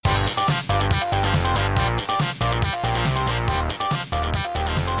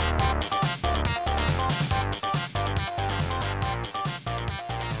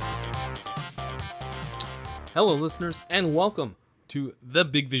Hello, listeners, and welcome to the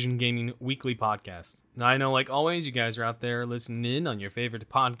Big Vision Gaming Weekly Podcast. Now, I know, like always, you guys are out there listening in on your favorite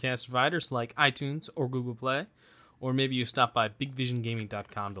podcast providers like iTunes or Google Play, or maybe you stop by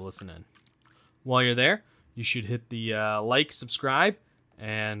BigVisionGaming.com to listen in. While you're there, you should hit the like, subscribe,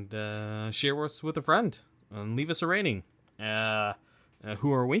 and share us with a friend, and leave us a rating.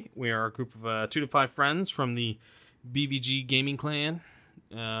 Who are we? We are a group of 2 to 5 friends from the BVG Gaming Clan,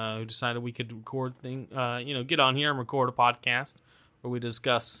 who decided we could get on here and record a podcast where we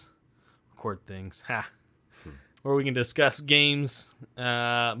record things, where we can discuss games,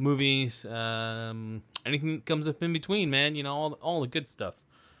 movies, anything that comes up in between, man. You know, all the good stuff,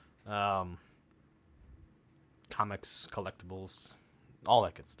 comics, collectibles, all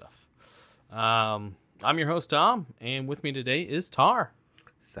that good stuff. I'm your host Tom, and with me today is Tar.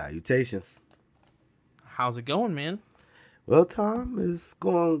 Salutations. How's it going, man? Well, Tom, it's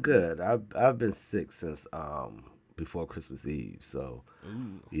going good. I've been sick since before Christmas Eve, so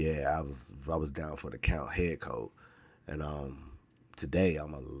yeah, I was down for the count head cold, and today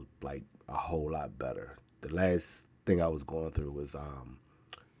I'm a whole lot better. The last thing I was going through was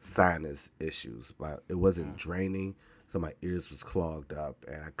sinus issues, but it wasn't draining, so my ears was clogged up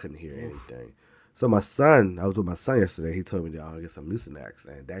and I couldn't hear anything. So I was with my son yesterday. He told me to get some Mucinex,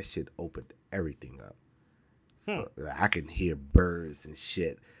 and that shit opened everything up. So I can hear birds and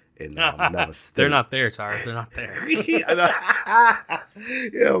shit in another state. They're not there, Tar. They're not there. Yeah,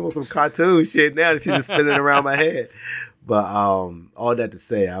 almost some cartoon shit now that she's just spinning around my head. But all that to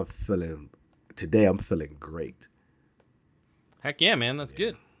say, I'm feeling great. Heck yeah, man. That's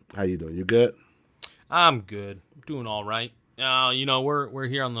good. How you doing? You good? I'm good. Doing all right. We're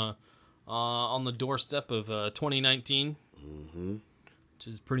here on the doorstep of 2019, which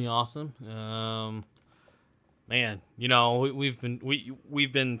is pretty awesome. Man, we've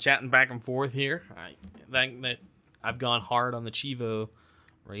been chatting back and forth here. That I've gone hard on the Chivo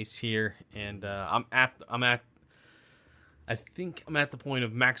race here, and I think I'm at the point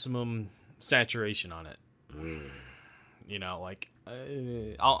of maximum saturation on it.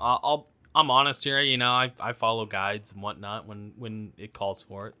 I'm honest here. I follow guides and whatnot when it calls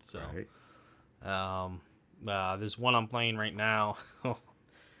for it. So, there's one I'm playing right now.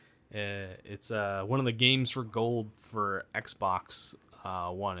 It's one of the games for gold for Xbox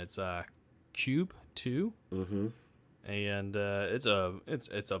One. It's Cube 2, and it's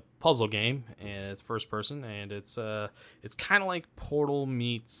a puzzle game, and it's first person, and it's kind of like Portal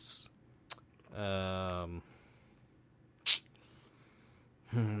meets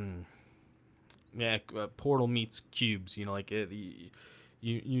Portal meets Cubes.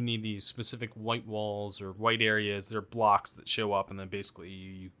 You need these specific white walls or white areas. They're blocks that show up, and then basically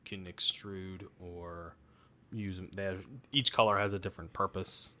you can extrude or use them. Each color has a different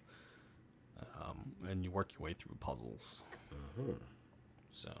purpose, and you work your way through puzzles.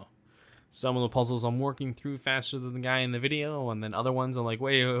 So some of the puzzles I'm working through faster than the guy in the video, and then other ones I'm like,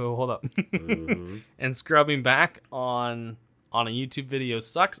 wait, hold up. And scrubbing back on a YouTube video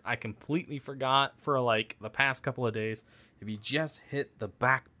sucks. I completely forgot for like the past couple of days. If you just hit the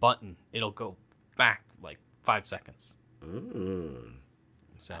back button, it'll go back like 5 seconds.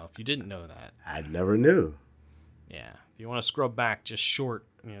 So if you didn't know that, I never knew. Yeah, if you want to scrub back, just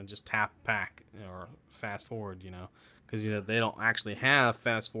just tap back or fast forward, because they don't actually have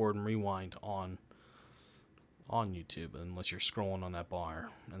fast forward and rewind on YouTube unless you're scrolling on that bar,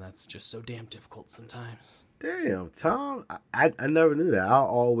 and that's just so damn difficult sometimes. Damn, Tom, I never knew that. I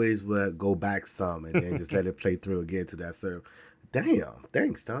always would go back some and then just let it play through again to that serve. Damn,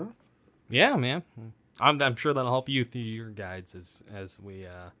 thanks, Tom. Yeah, man. I'm sure that'll help you through your guides as we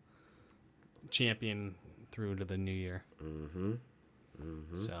champion through to the new year.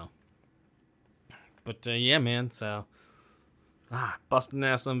 So, but yeah, man. So, busting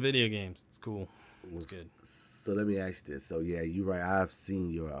ass on video games. It's cool. It's good. So let me ask you this. So yeah, you're right. I've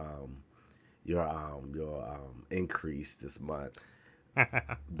seen your increase this month.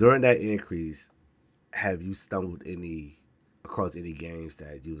 During that increase, have you stumbled across any games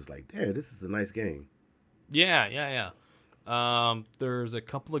that you was like, damn, this is a nice game? Yeah. There's a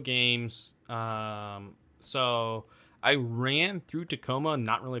couple of games. So I ran through Tacoma,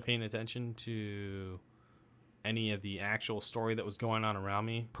 not really paying attention to any of the actual story that was going on around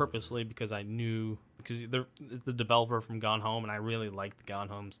me, purposely because I knew, because the developer from Gone Home, and I really liked the Gone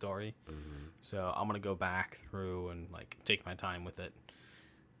Home story. So I'm gonna go back through and like take my time with it.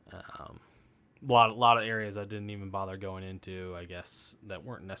 A lot of areas I didn't even bother going into, I guess, that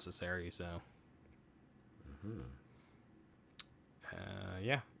weren't necessary. So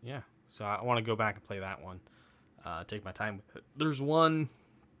yeah. So I want to go back and play that one. Take my time with it. There's one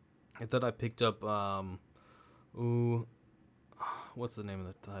that I picked up Ooh, what's the name of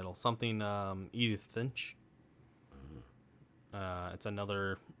the title? Something Edith Finch. It's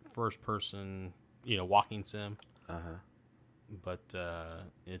another first-person, walking sim. Uh huh. But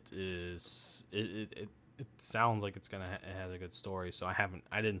it is it sounds like it's gonna it has a good story. So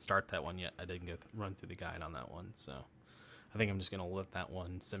I didn't start that one yet. I didn't run through the guide on that one. So I think I'm just gonna let that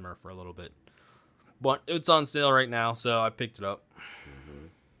one simmer for a little bit. But it's on sale right now, so I picked it up. Hmm.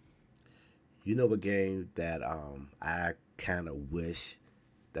 You know a game that I kind of wish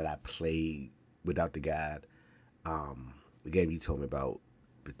that I played without the guide. The game you told me about,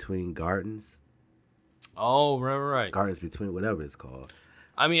 Between Gardens, Oh, right. Gardens Between, whatever it's called.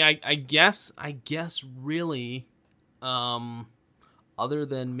 I mean, I guess really, um, other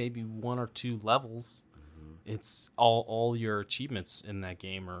than maybe one or two levels, Hmm. it's all your achievements in that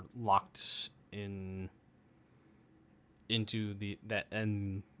game are locked in into that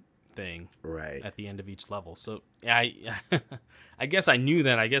end thing Right. at the end of each level. So I I guess I knew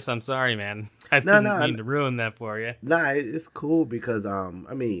that. I guess I'm sorry, man. I No, didn't no, mean to ruin that for you. nah. It's cool because I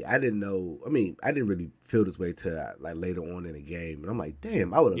mean, I didn't know. I mean, I didn't really feel this way till like later on in the game, and I'm like,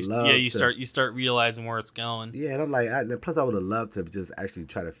 damn, I would have Yeah, loved to. you start realizing where it's going. Yeah, and I'm like, plus I would have loved to just actually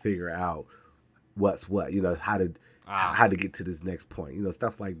try to figure out what's what. Ah, how to get to this next point.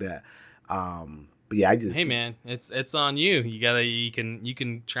 Stuff like that. But yeah, I just hey man, it's on you. You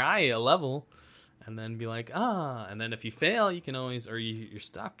can try a level and then be like, and then if you fail, you can always you're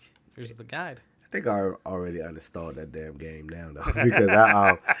stuck. Here's the guide. I think I already uninstalled that damn game now though because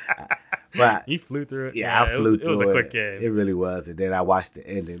but You flew through it. yeah, I Yeah, flew it was a through quick it. game. It really was, and then I watched the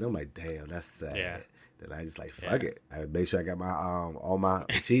ending. I'm like, damn, that's Yeah, sad. Then I just like fuck yeah. it. I made sure I got my all my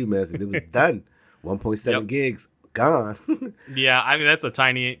achievements, and it was done. 1.7 Yep. gigs gone. Yeah, I mean that's a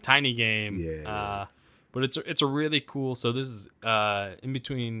tiny game. Yeah, it is. But it's a really cool. So this is in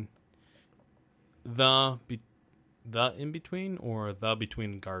between the be, the in between or the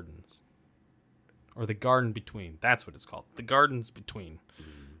between gardens or the garden between. That's what it's called. The gardens between. Mhm.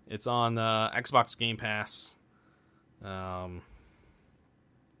 It's on Xbox Game Pass. Um,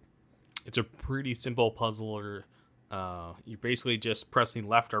 it's a pretty simple puzzle. Or you're basically just pressing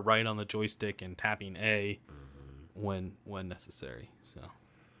left or right on the joystick and tapping A Mhm. when necessary. So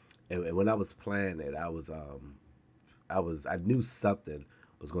And when I was playing it, I knew something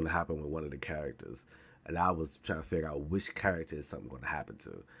was going to happen with one of the characters, and I was trying to figure out which character is something going to happen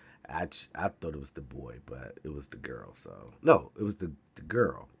to. I thought it was the boy, but it was the girl. So no, it was the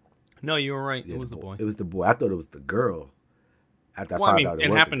girl. no, you were right. It Yeah, the was the boy. boy. It was the boy. I thought it was the girl. After I Well, I found mean, out it it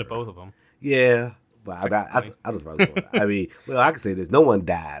was the happened to girl. both of them Yeah, but technically. I was about to go. I mean, well, I could say this: no one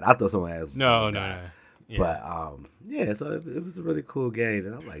died. I thought someone else was going No, to no, die. no. Yeah, But yeah, so it was a really cool game,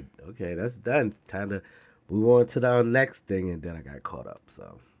 and I'm like, okay, that's done. Time to move on to the next thing, and then I got caught up.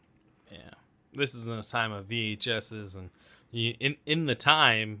 So yeah. This is in a time of VHSs, and in the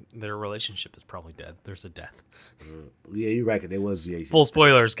time their relationship is probably dead. There's a death. yeah, you're right. 'Cause there was Full VHS tapes.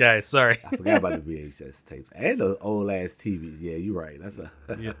 spoilers, guys. Sorry. I forgot about the VHS tapes and the old ass TVs. Yeah, you're right. That's a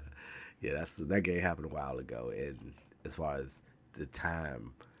Yeah, yeah. That game happened a while ago, and as far as the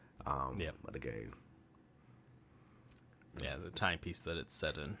time yeah, of the game. So, yeah. The timepiece that it's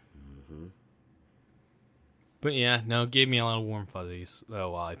set in. hmm. But yeah, no, it gave me a lot of warm fuzzies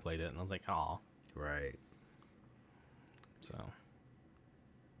though while I played it, and I was like, oh. Right. So,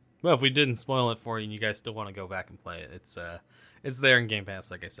 well, if we didn't spoil it for you, and you guys still want to go back and play it, it's there in Game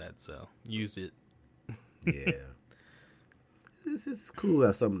Pass, like I said. So use it. Yeah. It's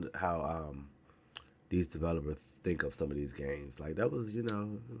cool how these developers think of some of these games. Like that was, it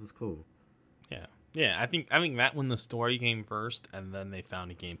was cool. Yeah, yeah. I think that when the story came first, and then they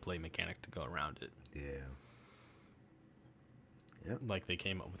found a gameplay mechanic to go around it. Yeah. Yep. Like they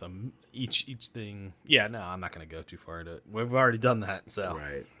came up with each thing. Yeah, no, I'm not gonna go too far into it. We've already done that, so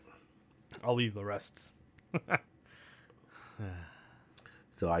Right. I'll leave the rest.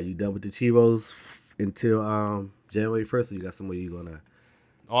 So are you done with the Chivos until January 1st, or you got somewhere you gonna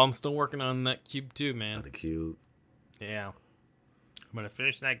Oh, I'm still working on that cube too, on man. the cube? Yeah, I'm gonna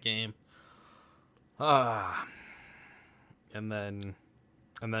finish that game. Ah, and then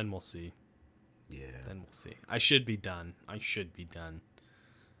we'll see. Yeah. Then we'll see. I should be done.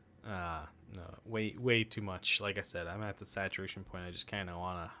 No, way too much. Like I said, I'm at the saturation point. I just kind of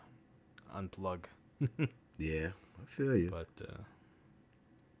wanna unplug. Yeah. I feel you. But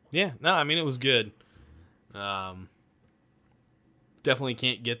yeah, no, I mean it was good. Definitely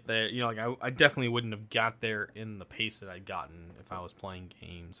can't get there. Like I definitely wouldn't have got there in the pace that I'd gotten if I was playing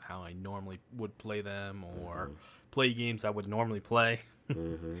games how I normally would play them or Mhm. play games I would normally play.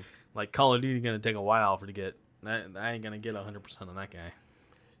 Mhm. Like Call of Duty gonna take a while for to get. I ain't gonna get 100% on that guy.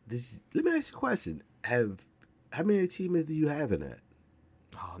 Let me ask you a question. How many achievements do you have in that?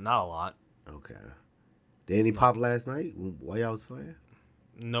 Oh, not a lot. Okay. Did any No. pop last night while y'all was playing?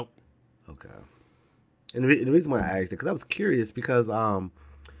 Nope. Okay. And the reason why I asked it, because I was curious, because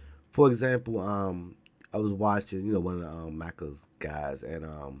for example, I was watching, one of the Macca's guys, and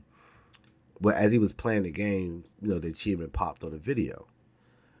but as he was playing the game, the achievement popped on the video.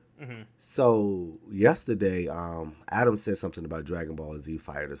 Hmm. So yesterday, Adam said something about Dragon Ball Z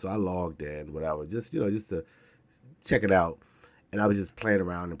Fighter, so I logged in, whatever, just to check it out, and I was just playing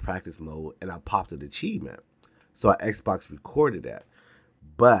around in practice mode, and I popped an achievement. So Xbox recorded that,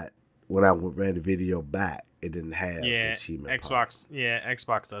 but when I ran the video back, it didn't have the Yeah, achievement pop. Xbox. Yeah,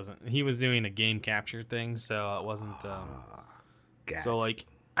 Xbox doesn't. He was doing a game capture thing, so it wasn't. Ah, So gotcha. like,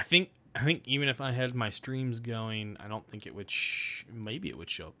 I think even if I had my streams going, I don't think it would. Maybe it would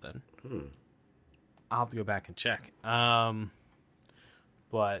show up then. Hmm. I'll have to go back and check.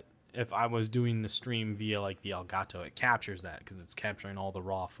 But if I was doing the stream via like the Elgato, it captures that because it's capturing all the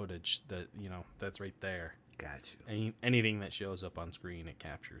raw footage that's right there. Gotcha. Anything that shows up on screen, it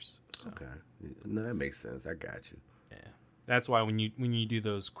captures. So, Okay. No, that makes sense. I got you. yeah, that's why when you do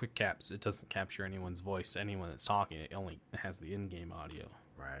those quick caps, it doesn't capture anyone's voice, anyone that's talking. It only has the in-game audio.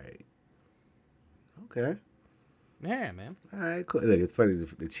 Right. Okay. Yeah, man. All right. Cool. Look, it's funny.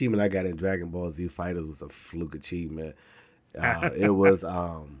 The achievement I got in Dragon Ball Z Fighters was a fluke achievement. It was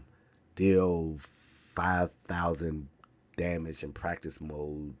deal 5,000 damage in practice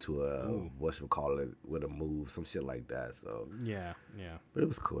mode to a Ooh. whatchamacallit with a move, some shit like that. So, Yeah, yeah. but it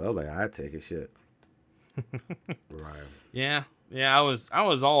was cool. I was like, I'd take it. Shit. Right. Yeah, yeah. I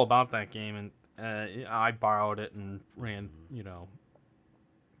was all about that game, and I borrowed it and ran.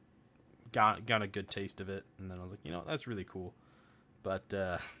 Got a good taste of it, and then I was like, that's really cool. But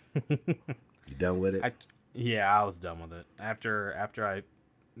You done with it? I yeah, I was done with it after I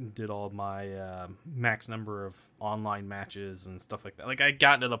did all of my max number of online matches and stuff like that. Like I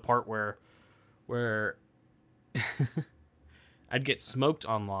got to the part where I'd get smoked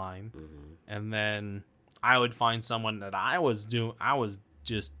online, Mm-hmm. and then I would find someone that I was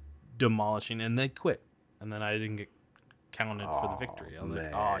just demolishing, and they quit, and then I didn't get counted for the Oh victory. I was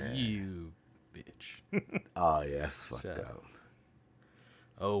like, oh, man. you bitch. Oh yeah, that's fucked So, up.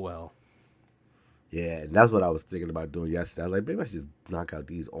 oh well. Yeah, and that's what I was thinking about doing yesterday. I was like, maybe I should just knock out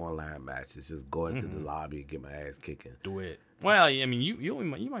these online matches, just go into the Hmm. lobby and get my ass kicking. Do it. Well, I mean,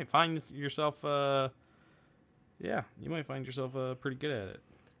 you might find yourself yeah, you might find yourself pretty good at it.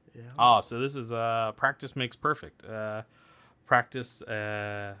 Yeah. Oh, so this is practice makes perfect. Practice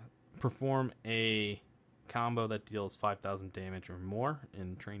perform a combo that deals 5,000 damage or more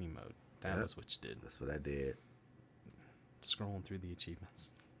in training mode. That Yep. was what you did. That's what I did. Scrolling through the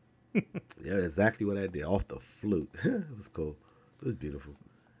achievements. Yeah, exactly what I did off the flute. It was cool. It was beautiful.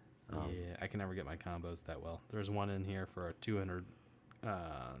 Yeah, I can never get my combos that well. There's one in here for a 200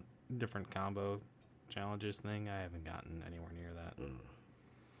 different combo challenges thing. I haven't gotten anywhere near that. Mm.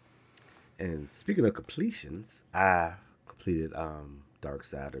 And speaking of completions, I completed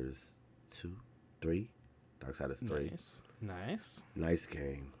Darksiders 2, 3. Darksiders 3. Nice, nice. Nice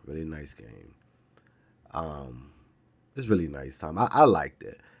game. Really nice game. Um, it's really nice time. I liked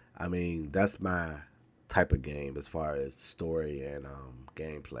it. I mean, that's my type of game as far as story and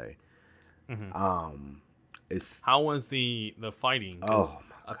gameplay. Hmm. Um, it's How was the fighting? Because oh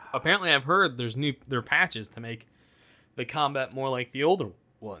my god. apparently I've heard there are patches to make the combat more like the older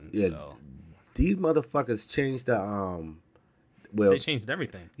ones. Yeah, So these motherfuckers changed the well, they changed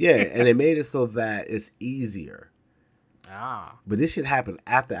everything. yeah, and they made it so that it's easier. Ah. But this should happen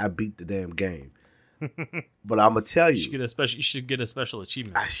after I beat the damn game. But I'm gonna tell You should you, get a special. You should get a special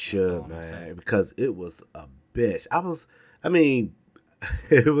achievement. I That's should, all I'm man, saying. because it was a bitch. I mean,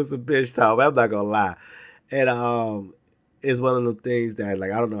 it was a bitch time. I'm not gonna lie, and it's one of the things that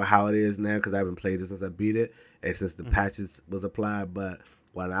like I don't know how it is now because I haven't played it since I beat it and since the Hmm. patches was applied. But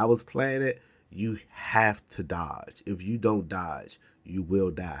when I was playing it, you have to dodge. If you don't dodge, you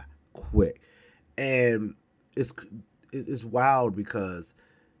will die quick, and it's it's wild because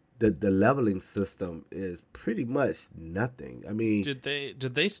the leveling system is pretty much nothing. I mean, Did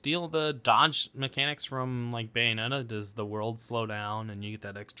they steal the dodge mechanics from like Bayonetta? Does the world slow down and you get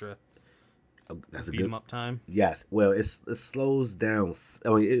that extra that's a beat 'em good up time? yes. Well, it slows down. I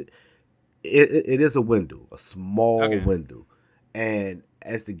mean, it is a window, a small Okay. window, and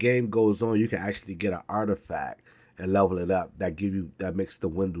as the game goes on, you can actually get an artifact and level it up that makes the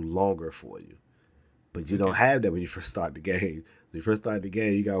window longer for you. But you don't Okay. have that when you first start the game. When you first start the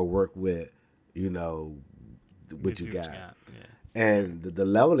game, you gotta work with, you know, what you What you got. got? Yeah. All right. And the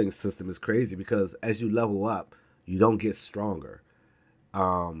leveling system is crazy because as you level up, you don't get stronger.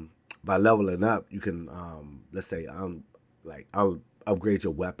 Um, By leveling up, you can let's say I'll upgrade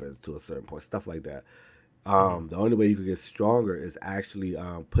your weapons to a certain point, stuff like that. Hmm. The only way you can get stronger is actually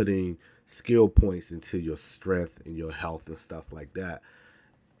putting skill points into your strength and your health and stuff like that.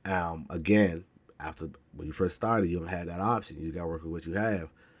 Again, after when you first started, you don't have that option. You got to work with what you have,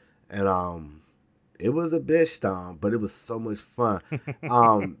 and it was a bitch storm, but it was so much fun.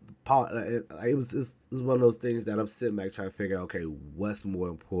 It was one of those things that I'm sitting back trying to figure out. Okay, what's more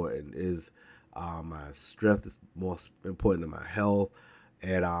important? Is my strength is more important than my health,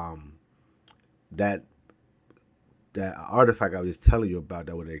 and that that artifact I was telling you about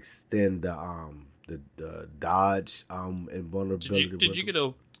that would extend the dodge and Did you vulnerability. did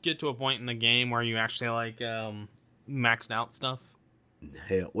you get to a point in the game where you actually like maxed out stuff?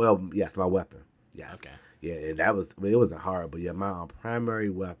 Hell, well, yes, my weapon. Yes. Okay. Yeah, and that was, I mean, it wasn't hard, but yeah, my primary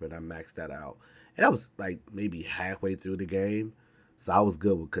weapon, I maxed that out. And that was like maybe halfway through the game. So I was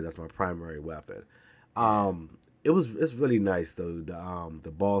good because that's my primary weapon. Yeah. It's really nice though,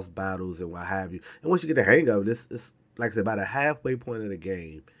 the boss battles and what have you. And once you get the hang of it, it's like I said, about a halfway point of the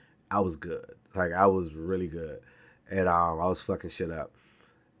game, I was good. Like I was really good. And I was fucking shit up.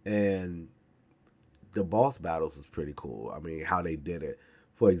 And the boss battles was pretty cool. I mean, how they did it.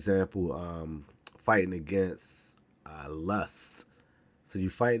 For example, fighting against Lust. So you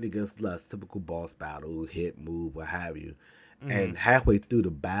fighting against Lust, typical boss battle, hit, move, what have you. Hmm. And halfway through the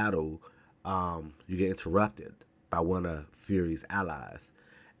battle, you get interrupted by one of Fury's allies.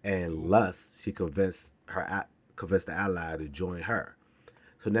 And Ooh. Lust, she convinced the ally to join her.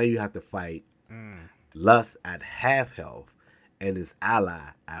 So now you have to fight Mm. Lust at half health and his ally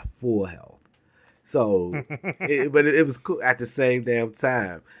at full health. So, it was cool at the same damn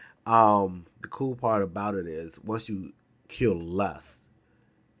time. The cool part about it is once you kill Lust,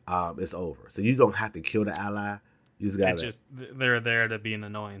 it's over. So you don't have to kill the ally. You just It gotta just they're there to be an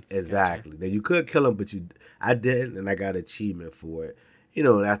annoyance. Gotcha. exactly. Now you could kill him, but I didn't, and I got an achievement for it. You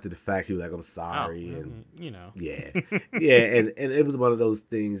know, after the fact, he was like, "I'm Oh, sorry," and you know. yeah, yeah, and it was one of those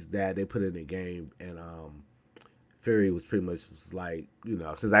things that they put in the game, and Fury was pretty much was like,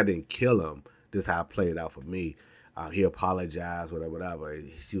 since I didn't kill him, this is how I played it out for me. He apologized, whatever, whatever.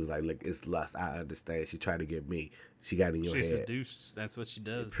 She was like, "Look, it's Lust. I understand. She tried to get me. She got in your She's head, seduced. That's what she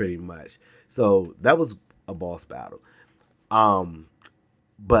does. pretty much." So that was a boss battle. Um,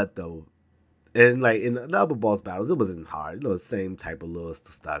 but though, and like in the other boss battles, it wasn't hard. The same type of little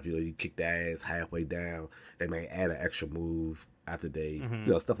stuff. You kick their ass halfway down. They may add an extra move after they,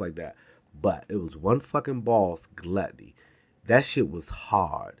 Hmm. stuff like that. But it was one fucking boss, Gluttony. That shit was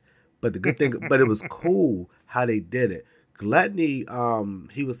hard. But the good thing, but it was cool how they did it. Gluttony,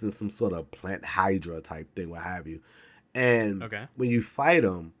 he was in some sort of plant hydra type thing, what have you. And Okay. when you fight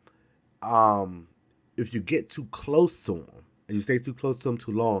him, um, if you get too close to him and you stay too close to him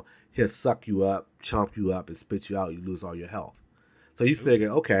too long, he'll suck you up, chomp you up, and spit you out. You lose all your health. So you Ooh. figure,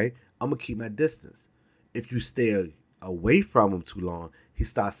 okay, I'm gonna keep my distance. If you stay away from him too long, he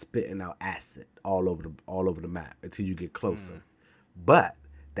starts spitting out acid all over the map until you get Mm. closer. But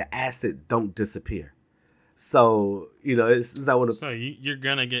the acid don't disappear. So it's not one of So you're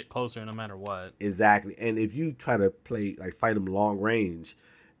gonna get closer no matter what. exactly. And if you try to play like fight him long range,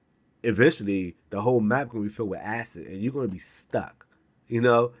 eventually the whole map gonna be filled with acid and you're gonna be stuck. You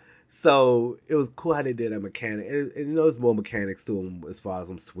know? So it was cool how they did that mechanic. And there's more mechanics to them as far as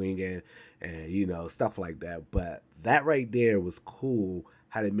them swinging and stuff like that. But that right there was cool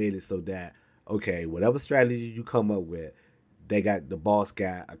how they made it so that okay, whatever strategy you come up with, they got the boss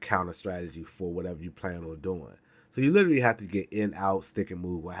got a counter strategy for whatever you plan on doing. So you literally have to get in, out, stick and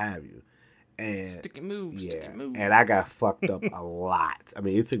move, what have you. And Stick and move. Stick yeah, and move. and I got fucked up a lot. I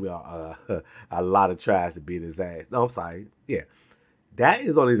mean, it took me a lot of tries to beat his ass. No, I'm sorry. Yeah, that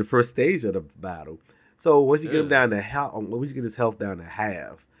is only the first stage of the battle. So once you get him Ugh. down to half, once you get his health down to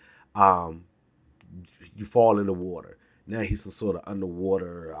half, um, you fall in the water. Now he's some sort of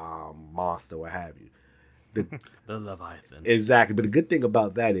underwater monster, what have you. The The Leviathan. Exactly, but the good thing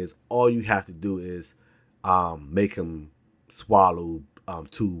about that is all you have to do is make him swallow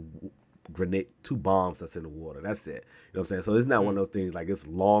two bombs that's in the water. That's it. You know what I'm saying? So it's not one Mm. of those things like it's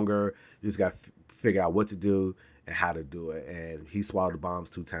longer. You just got to figure out what to do and how to do it. And he swallowed the bombs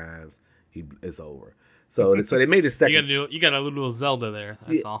 2 times. It's over. So they made a second. You got a little Zelda there.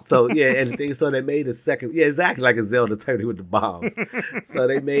 Yeah, That's all. and the thing so they made a second. Yeah, exactly like a Zelda turning with the bombs. So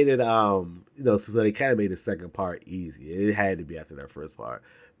they made it so they kind of made the second part easy. It had to be after that first part,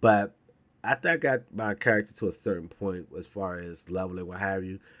 but after I got my character to a certain point as far as leveling what have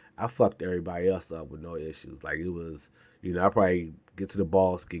you, I fucked everybody else up with no issues. Like it was, I probably get to the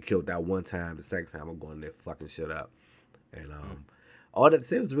boss, get killed that one time. The second time I'm going there fucking shit up, and Mm. All that to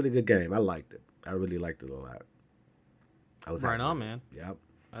say, it was a really good game. I liked it. I really liked it a lot. I was Right happy on, with it. man. Yep.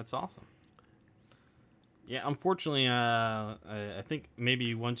 That's awesome. Yeah, unfortunately, I think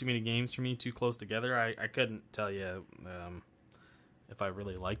maybe one too many games for me, too close together. I couldn't tell you if I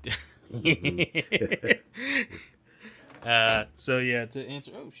really liked Hmm. it. So yeah, to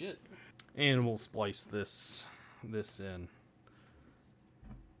answer. Oh shit. And we'll splice this in.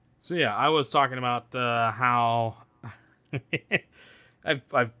 So yeah, I was talking about how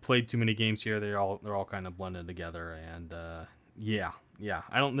I've played too many games here. They're all kind of blended together, and yeah.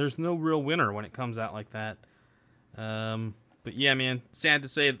 I don't. There's no real winner when it comes out like that. But yeah, man. Sad to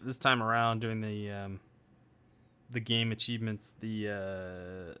say that this time around, doing the game achievements,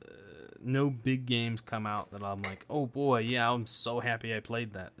 the no big games come out that I'm like, oh boy, yeah, I'm so happy I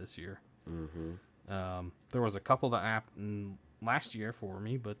played that this year. Hmm. There was a couple that happened last year for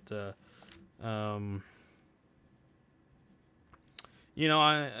me, but um,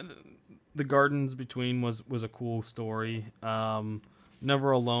 the Gardens Between was a cool story.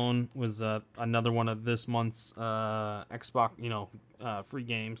 Never Alone was another one of this month's Xbox, free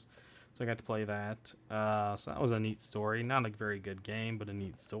games, so I got to play that. So that was a neat story. Not a very good game, but a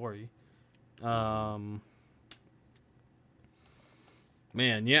neat story. Hmm. Um,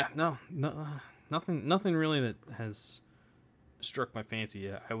 Man, yeah, no, nothing really that has struck my fancy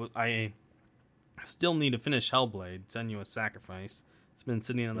yet. I still need to finish Hellblade: Senua's Sacrifice. It's been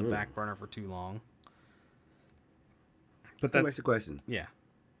sitting on the Mm. back burner for too long. But Let me ask that's you a question. yeah.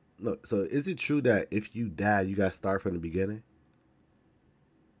 Look, so is it true that if you die, you got to start from the beginning?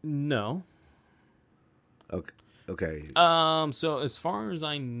 No. Okay. Okay. So as far as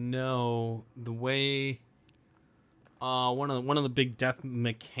I know, the way one of the big death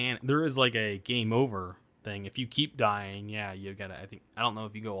mechanic, there is like a game over thing. If you keep dying, yeah, you gotta. I don't know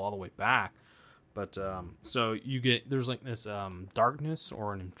if you go all the way back, but so you get there's like this darkness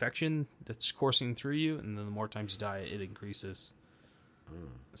or an infection that's coursing through you, and then the more times you die, it increases. Mm.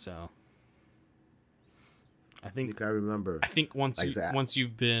 So I I think think I remember. I think Like that. once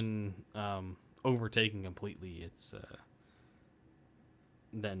you've been overtaken completely, it's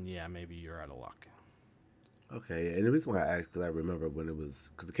then yeah, maybe you're out of luck. Okay, and the reason why I asked because I remember when it was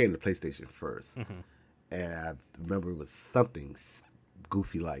because it came to PlayStation first, Hmm. and I remember it was something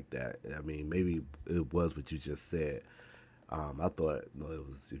goofy like that. I mean, maybe it was what you just said. I thought no, it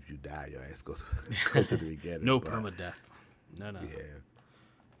was if you die, your ass go go to the beginning. No But permadeath. No, no. yeah,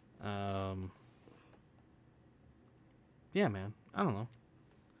 Um, yeah, man. I don't know.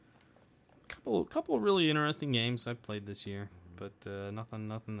 Couple of really interesting games I've played this year, but nothing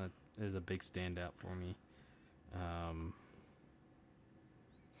that is a big standout for me. Um,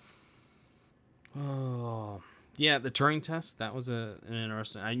 oh, yeah, the Turing Test, that was an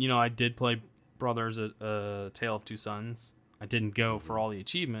interesting. I did play Brothers: A Tale of Two Sons. I didn't go for hmm all the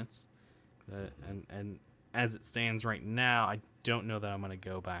achievements, hmm and as it stands right now, I don't know that I'm gonna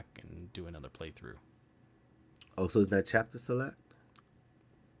go back and do another playthrough. Oh, so is that chapter select?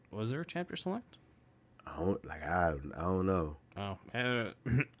 Was there a chapter select? I don't know. Oh,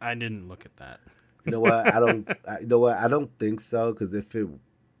 I didn't look at that. You know what? I don't. You know what? I don't think so. Because if it,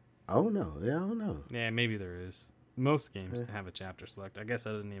 I don't know. Yeah, I don't know. Yeah, maybe there is. Most games Eh, have a chapter select. I guess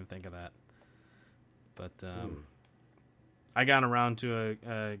I didn't even think of that. But hmm. I got around to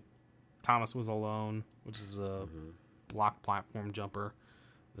a Thomas Was Alone, which is a Hmm. block platform jumper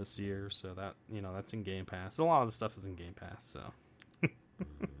this year. So that's in Game Pass. A lot of the stuff is in Game Pass. So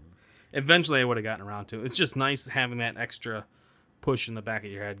Hmm. eventually I would have gotten around to it. It's just nice having that extra push in the back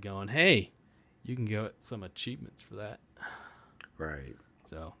of your head, going, "Hey, you can get some achievements for that." Right.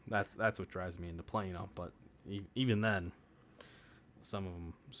 So that's what drives me into playing them. But even then, some of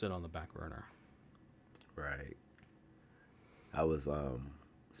them sit on the back burner. Right. I was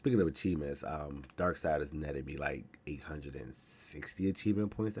speaking of achievements, Dark Side has netted me like 860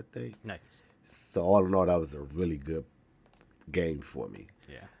 achievement points, I think. Nice. So all in all, that was a really good game for me.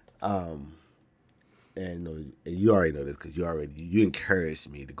 Yeah. Um, and you already know this because you encouraged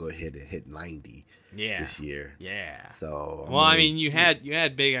me to go ahead and hit 90 Yeah. this year. Yeah. So I'm Well, I only mean, you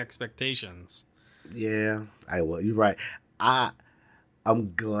had big expectations. yeah. I well, you're right. I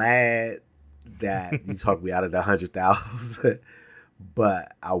I'm glad that you talked me out of the 100,000,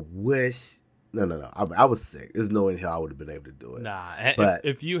 but I wish. No. I was sick. There's no in hell I would have been able to do it. Nah, But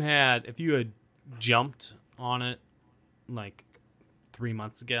if you had jumped on it like 3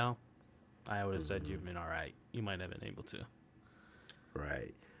 months ago, I would have said mhm, you've been all right. You might have been able to.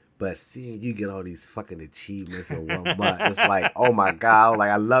 right. But seeing you get all these fucking achievements in 1 month, it's like, oh my god, like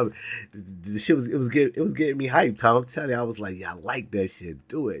I love it. The shit was getting me hyped, Tom. I'm telling you, I was like, yeah, I like that shit.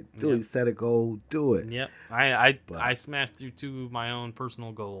 Do it. Yep. You set a goal, do it. Yep. I But smashed through 2 of my own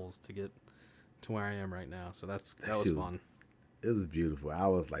personal goals to get to where I am right now. So that was shit fun. it was beautiful. I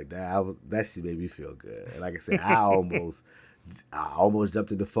was like that shit made me feel good. And like I said, I almost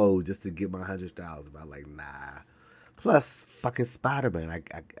jumped in the fold just to get my 100,000. But I'm like, nah. Plus, fucking Spider-Man.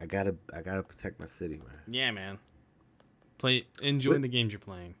 I gotta protect my city, man. Yeah, man. Enjoy the games you're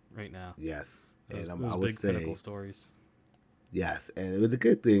playing right now. Yes, Those I would big say pinnacle stories. yes. And the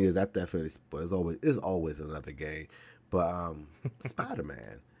good thing is, I definitely there's always another game, but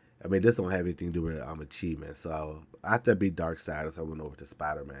Spider-Man. I mean, this don't have anything to do with achievements. So after I beat Darksiders, I went over to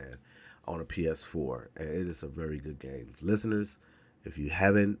Spider-Man on a PS4, and it is a very good game. Listeners, if you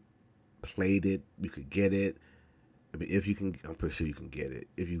haven't played it, you could get it. I mean, if you can, I'm pretty sure you can get it.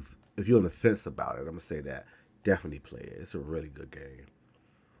 If you're on the fence about it, I'm gonna say that definitely play it. It's a really good game.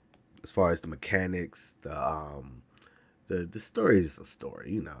 As far as the mechanics, the story is a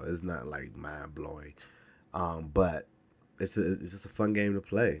story. You know, it's not like mind blowing. But it's just a fun game to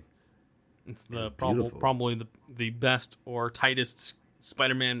play. It's It's beautiful. probably the best or tightest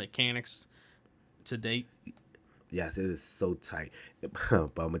Spider-Man mechanics to date. Yes, it is so tight. But I'm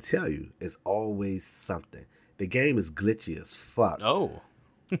gonna tell you, it's always something. The game is glitchy as fuck. Oh.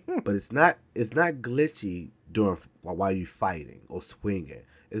 But it's not glitchy during while you fighting or swinging.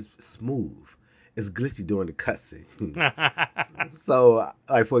 It's smooth. It's glitchy during the cutscene. So,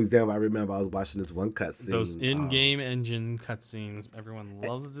 like for example, I remember I was watching this one Those cutscene. in-game engine cutscenes everyone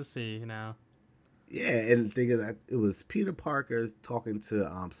loves to see now. Yeah, and the thing is, it was Peter Parker talking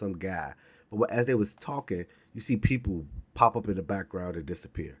to some guy. But as they was talking, you see people pop up in the background and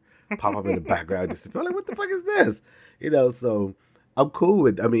disappear. Pop up in the background and disappear. I'm like, what the fuck is this? So I'm cool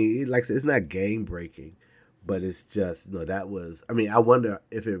with. I mean, like I said, it's not game breaking, but it's just that was. I mean, I wonder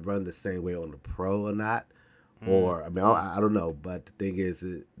if it run the same way on the Pro or not, or I mean, I don't know. But the thing is,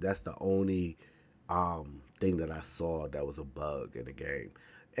 that's the only thing that I saw that was a bug in the game.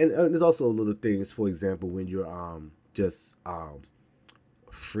 And there's also little things, for example, when you're just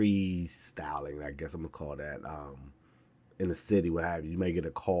freestyling, I guess I'm gonna call that, in the city, what have you. You may get a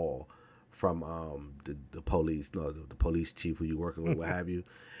call from the police, no, the police chief who you're working with, what have you.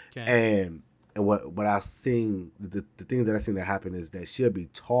 Okay. And what I've seen, the things that I've seen that happen is that she'll be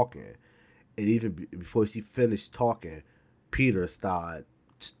talking, and even before she finished talking, Peter started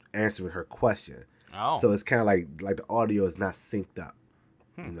answering her question. Oh. So it's kind of like the audio is not synced up,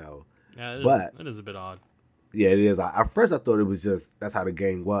 Yeah, But it is a bit odd. yeah, it is. At first, I thought it was just that's how the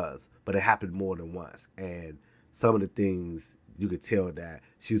game was, but it happened more than once. And some of the things you could tell that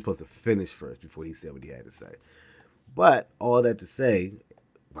she was supposed to finish first before he said what he had to say. But all that to say,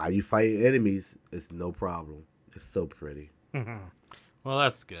 while you fight enemies, it's no problem. It's so pretty. Well,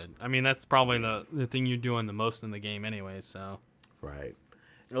 that's good. I mean, that's probably the thing you're doing the most in the game anyway, so Right.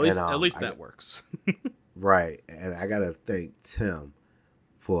 at least that works. Right. And I gotta thank Tim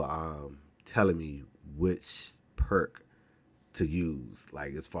for telling me which perk to use,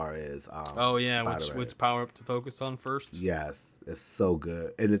 like as far as oh yeah, Spider-Man. which power up to focus on first? Yes, it's so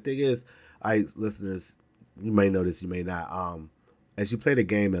good. And the thing is, listeners, you may know this, you may not. As you play the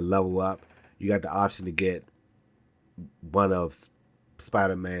game and level up, you got the option to get one of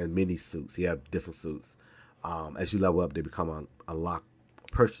Spider-Man mini suits. He have different suits. As you level up, they become unlock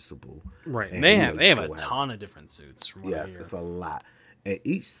purchasable. Right. And They have a ton of different suits from what I hear. It's a lot. And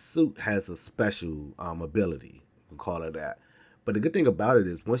each suit has a special ability. We can call it that. But the good thing about it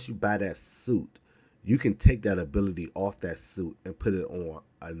is once you buy that suit, you can take that ability off that suit and put it on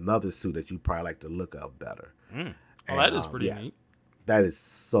another suit that you probably like the look of better. Well, that is pretty neat. That is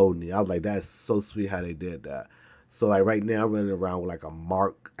so neat. I was like, that's so sweet how they did that. So like right now, I'm running around with like a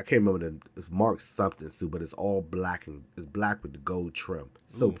Mark. I can't remember it's Mark something suit, but it's all black and it's black with the gold trim.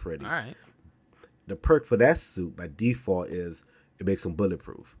 So pretty. All right. The perk for that suit by default is it makes them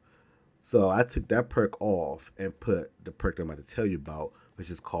bulletproof. So I took that perk off and put the perk that I'm about to tell you about, which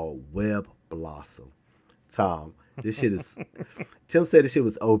is called Web Blossom. Tom, this shit is. Tim said this shit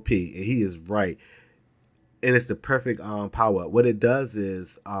was OP, and he is right. And it's the perfect power up. What it does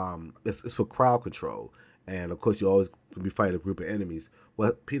is it's for crowd control, and of course you always be fighting a group of enemies.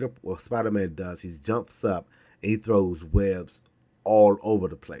 What Spider-Man does, he jumps up and he throws webs all over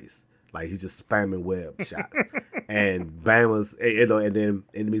the place. Like he's just spamming web shots, and bammers, and then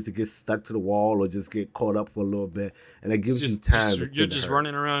enemies that get stuck to the wall or just get caught up for a little bit, and it gives you time. You're just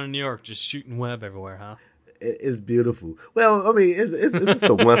running around in New York, just shooting web everywhere, huh? It's beautiful. Well, I mean, it's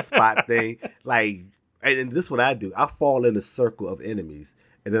a one spot thing. Like, and this is what I do. I fall in a circle of enemies,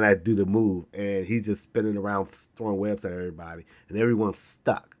 and then I do the move, and he's just spinning around throwing webs at everybody, and everyone's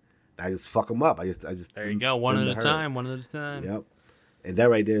stuck. I just fuck them up. I just There you go. One at a time. One at a time. Yep. And that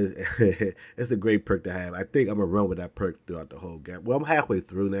right there is it's a great perk to have. I think I'm gonna run with that perk throughout the whole game. Well, I'm halfway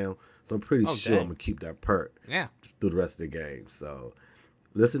through now, so I'm pretty sure I'm gonna keep that perk through the rest of the game. So,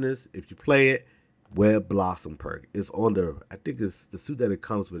 listeners, if you play it, Web Blossom perk. It's on I think it's the suit that it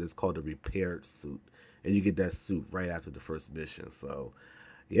comes with is called the repaired suit, and you get that suit right after the first mission. So,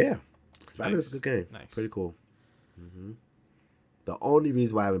 yeah, Spider-Man's a good game. Nice. Pretty cool. The only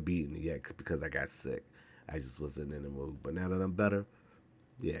reason why I haven't beaten it yet because I got sick. I just wasn't in the mood. But now that I'm better,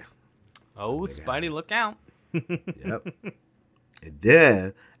 yeah. Oh, Spidey, look out. Yep. And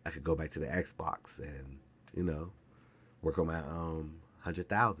then I could go back to the Xbox and, work on my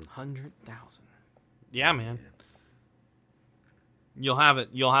 100,000. 100,000. Yeah, man. You'll have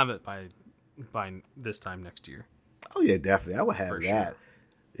it by this time next year. Oh yeah, definitely. I would have that. Sure. Yeah,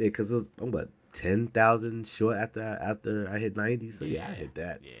 because I'm what 10,000 short after I hit 90. So yeah, I hit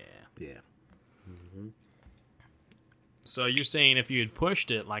that. Yeah. So you're saying if you had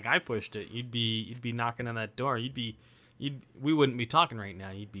pushed it like I pushed it, you'd be knocking on that door. We wouldn't be talking right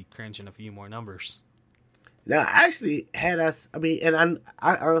now. You'd be crunching a few more numbers. Now, actually, and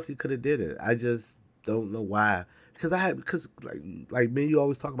I honestly could have did it. I just don't know why. Because like me, you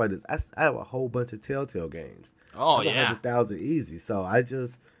always talk about this. I have a whole bunch of Telltale games. Oh, That's yeah. 100,000 easy. So I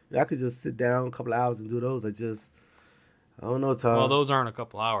could just sit down a couple of hours and do those. I don't know, Tom. Well, those aren't a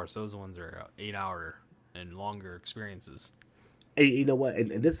couple hours. Those ones are 8-hour and longer experiences. Hey, you know what?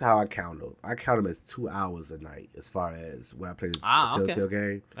 And this is how I count them. I count them as 2 hours a night as far as when I play the Telltale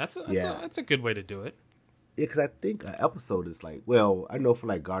game. That's a good way to do it. Yeah, because I think an episode is like, well, I know for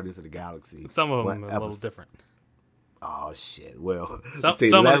like Guardians of the Galaxy. Some of them are a little different. Oh, shit. Well, some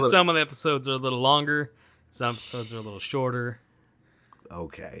of the episodes are a little longer. Some episodes are a little shorter.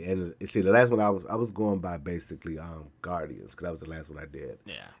 Okay, and see, the last one I was going by basically Guardians, because that was the last one I did.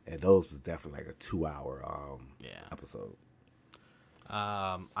 Yeah. And those was definitely like a 2-hour episode.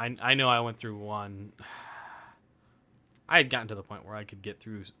 I know I went through one. I had gotten to the point where I could get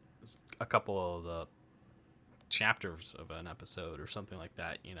through a couple of the chapters of an episode or something like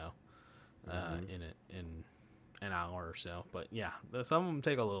that, in an hour or so. But yeah, some of them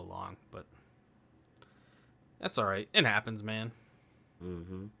take a little long, but that's all right. It happens, man.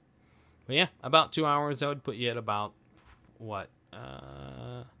 But yeah, about 2 hours. That would put you at about what?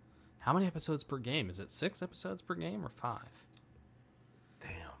 How many episodes per game? Is it 6 episodes per game or 5?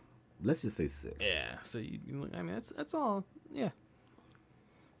 Damn. Let's just say 6. Yeah. So that's all. Yeah.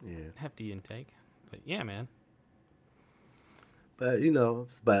 Yeah. Hefty intake, but yeah, man. But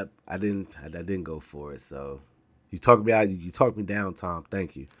but I didn't go for it. So you talked me out. You talked me down, Tom.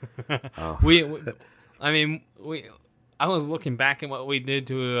 Thank you. I was looking back at what we did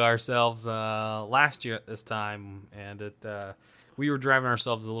to ourselves last year at this time, and we were driving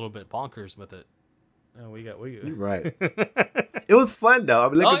ourselves a little bit bonkers with it. You're right. It was fun though. I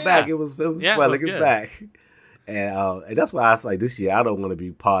mean, looking back, it was fun looking back. And that's why I was like, this year I don't want to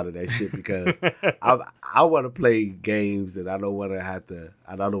be part of that shit because I want to play games and I don't want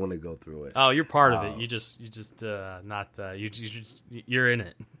to go through it. Oh, you're part of it. You're in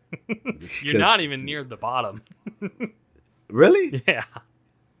it. You're not even near the bottom. Really? Yeah.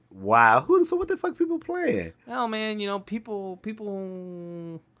 Wow. So what the fuck people playing? Oh man, people.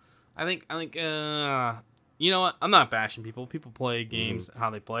 I think. You know what? I'm not bashing people. People play games how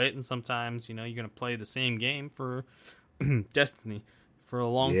they play it, and sometimes you're gonna play the same game for Destiny for a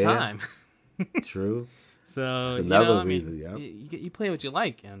long time. True. So that's another reason. Yeah. You play what you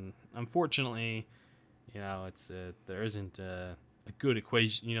like, and unfortunately, it's there isn't a good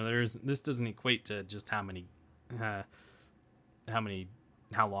equation. This doesn't equate to just how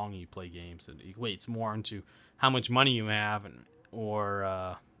long you play games. It equates more into how much money you have, and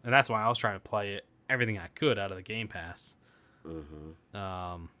that's why I was trying to play everything I could out of the Game Pass.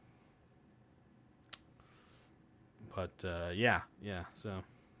 But yeah. So.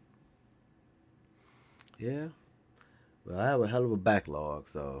 Yeah. Well, I have a hell of a backlog,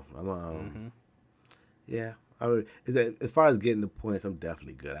 so I'm yeah. As far as getting the points, I'm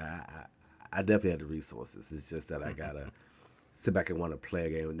definitely good. I definitely have the resources. It's just that I gotta sit back and want to play a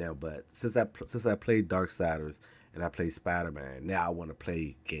game now. But since I played Darksiders and I played Spider-Man, now I want to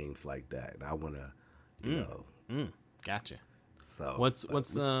play games like that, and I want to, Gotcha. So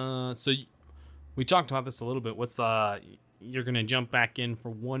so we talked about this a little bit. You're gonna jump back in for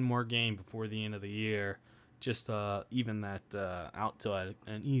one more game before the end of the year, just even that out to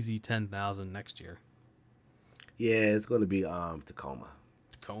an easy 10,000 next year. Yeah, it's gonna be Tacoma.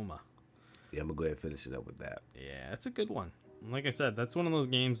 Tacoma. Yeah, I'm gonna go ahead and finish it up with that. Yeah, that's a good one. like I said, that's one of those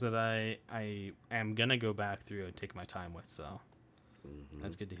games that I am gonna go back through and take my time with. So Hmm.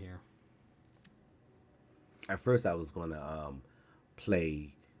 that's good to hear. At first, I was gonna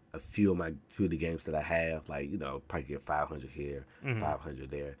play a few of the games that I have, like probably get 500 here, Hmm. 500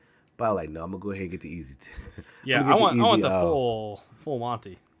 there. But I was like, no, I'm gonna go ahead and get the easy. I'm Yeah, gonna get the I want easy. the full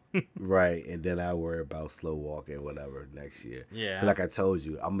Monty. Right, and then I worry about slow walking or whatever next year. Cause Yeah, like I told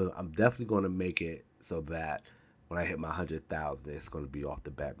you, I'm definitely gonna make it so that when I hit my 100,000, it's gonna be off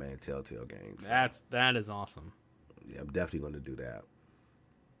the Batman Telltale game. So that is awesome. yeah, I'm definitely gonna do that.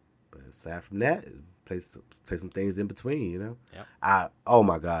 But aside from that, play some things in between. Yep. I oh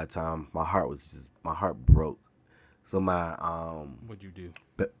my God, Tom, my heart broke. So What'd you do?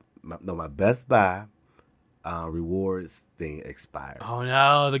 my Best Buy rewards thing expired. Oh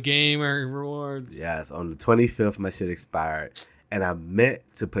no, the gamer rewards. Yes, on the 25th, my shit expired, and I meant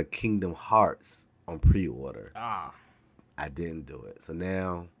to put Kingdom Hearts on pre-order. Ah. I didn't do it, so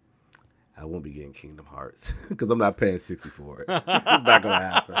now I won't be getting Kingdom Hearts because I'm not paying 60 for it. It's not gonna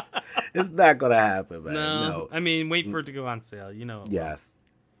happen. It's not gonna happen, man. No, No. I mean wait for it to go on sale. You know it will. Yes,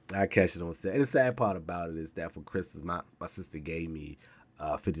 I catch it on sale. And the sad part about it is that for Christmas, my sister gave me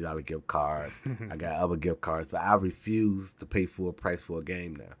a $50 gift card. I got other gift cards, but I refuse to pay full price for a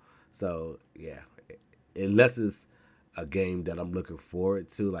game now. So yeah, unless it's a game that I'm looking forward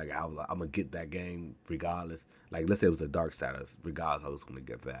to, like I'm gonna get that game regardless. Like let's say it was a Darksiders, regardless I was gonna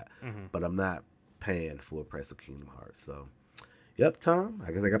get that. Hmm. But I'm not paying full price of Kingdom Hearts. So yep, Tom.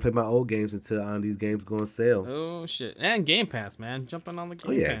 I guess I gotta play my old games until these games go on sale. Oh shit! And Game Pass, man, jumping on the Oh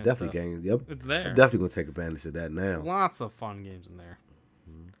Game yeah, Pass definitely stuff. games. Yep, It's I'm there. definitely gonna take advantage of that now. Lots of fun games in there.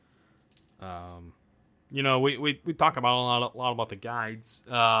 Mhm. Um, we talk about a lot about the guides.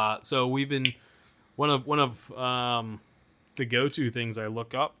 So we've been one of the go-to things I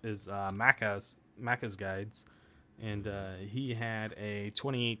look up is Macca's guides, and he had a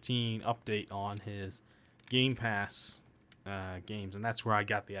 2018 update on his Game Pass games, and that's where I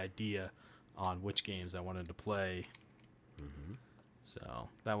got the idea on which games I wanted to play. Mhm. So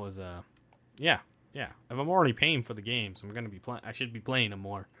that was yeah, yeah. If I'm already paying for the games, I'm gonna be playing. I should be playing them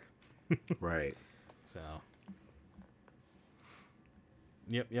more. Right. So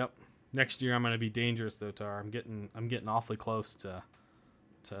yep. Next year I'm gonna be dangerous though, Tar. I'm getting awfully close to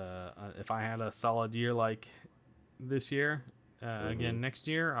if I had a solid year like this year, Mhm. again next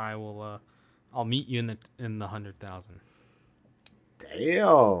year I will I'll meet you in the 100,000.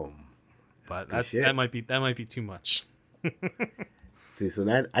 Damn. That's But good that shit. might be too much. See, so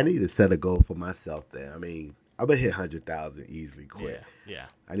now I need to set a goal for myself. There. I mean, I'm gonna hit 100,000 easily, quick. Yeah.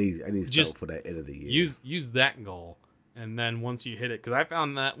 I need something Just for that end of the year. use that goal, and then once you hit it, because I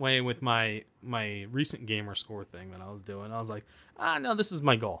found that way with my recent gamer score thing that I was doing. I was like, no, this is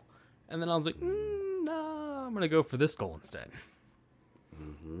my goal, and then I was like, no, I'm gonna go for this goal instead.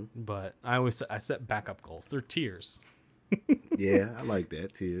 Mhm. But I set backup goals. They're tiers. Yeah, I like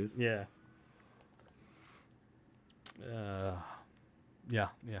that. Tears. Yeah. Uh, yeah.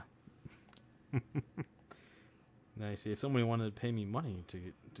 Now you see, if somebody wanted to pay me money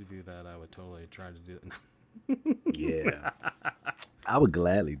to do that, I would totally try to do it. Yeah, I would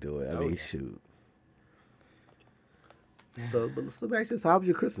gladly do it. I Oh mean, yeah. shoot. So, but let's look back. Just how was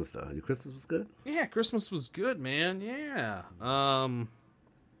your Christmas though? Your Christmas was good. Yeah, Christmas was good, man. Yeah.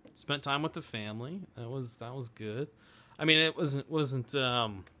 Spent time with the family. That was good. I mean, it wasn't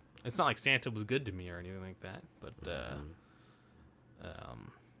it's not like Santa was good to me or anything like that, but Mhm.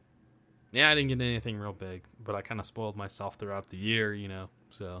 um yeah, I didn't get anything real big, but I kind of spoiled myself throughout the year,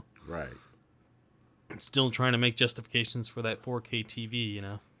 So, Right. still trying to make justifications for that 4K TV.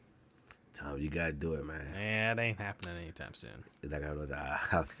 Tom, you gotta do it, man. Yeah, it ain't happening anytime soon. Like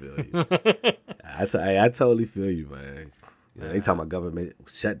I feel you. I totally feel you, man. They talking about government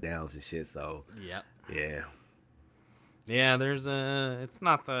shutdowns and shit. So Yep. yeah. Yeah, there's it's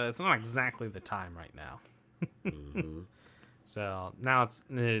not exactly the time right now. Mhm. So now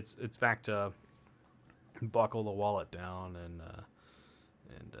it's back to buckle the wallet down and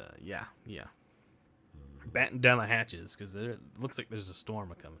yeah, batten down the hatches because it looks like there's a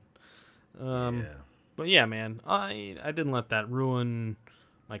storm a coming. Yeah. But yeah, man, I didn't let that ruin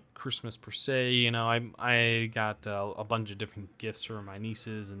my Christmas per se. I got a bunch of different gifts for my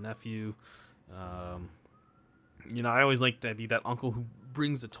nieces and nephew. Um, I always like to be that uncle who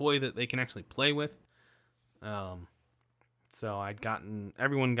brings a toy that they can actually play with. Um, so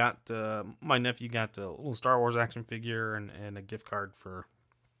everyone got, my nephew got a little Star Wars action figure and a gift card for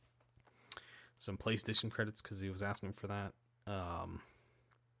some PlayStation credits because he was asking for that. Um,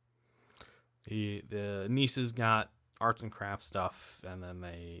 the nieces got arts and crafts stuff, and then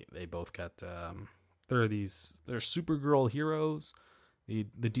they both got they're Supergirl heroes. The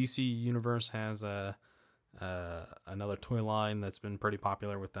DC universe has another toy line that's been pretty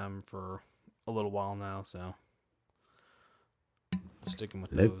popular with them for a little while now, so sticking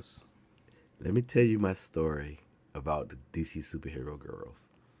with Let, those. let me tell you my story about the DC superhero girls.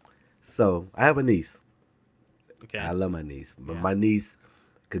 So I have a niece. Okay. I love my niece. But Yeah. my niece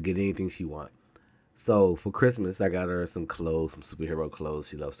could get anything she wants. So for Christmas, I got her some clothes, some superhero clothes.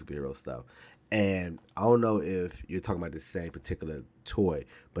 She loves superhero stuff. And I don't know if you're talking about the same particular toy,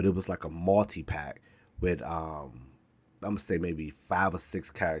 but it was like a multi pack with I'm gonna say maybe 5 or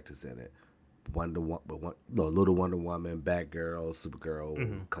 6 characters in it. Wonder Woman, no, Little Wonder Woman, Batgirl, Supergirl,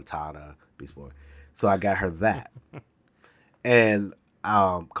 Mm-hmm. Katana, Beast Boy. So I got her that, and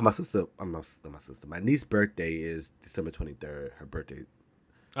 'cause my sister, I'm not my sister, my niece's birthday is December 23rd. Her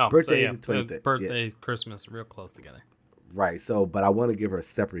Oh, so birthday yeah, is the 23rd. Yeah, birthday, Christmas, real close together. right. So, but I want to give her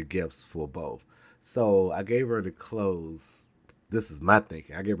separate gifts for both. So I gave her the clothes. This is my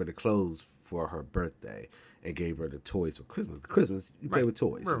thinking. I gave her the clothes for her birthday and gave her the toys for Christmas. Christmas, you play Right. with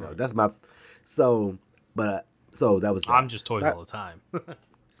toys. Right, You know, right. that's my. So, but so that was I'm that. just toys So I, all the time.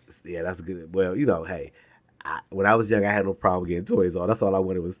 yeah, that's a good. Well, hey, when I was young, I had no problem getting toys on. That's all I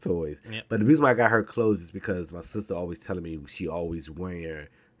wanted was toys. Yep. But the reason why I got her clothes is because my sister always telling me she always wearing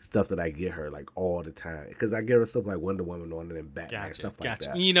stuff that I get her like all the time. Because I get her stuff like Wonder Woman on it and Batman Gotcha, stuff like gotcha.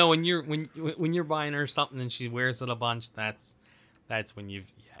 that. You know, when you're buying her something and she wears it a bunch, that's when you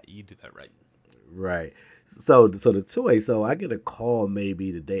do that right. Right. So the toy. So I get a call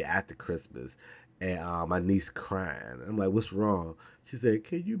maybe the day after Christmas, and my niece crying. I'm like, what's wrong? She said,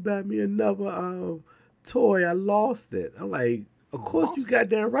 can you buy me another toy? I lost it. I'm like, of course you Lost it.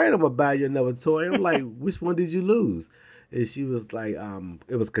 goddamn right. I'm gonna buy you another toy. I'm like, which one did you lose? And she was like,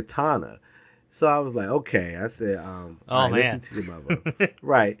 it was Katana. So I was like, okay. I said, all Oh right, let's speak man. to your mother.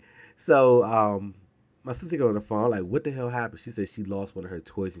 Right. So my sister got on the phone. I'm like, what the hell happened? She said she lost one of her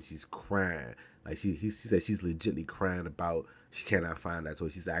toys and she's crying. Like she said she's legitimately crying about she cannot find that toy.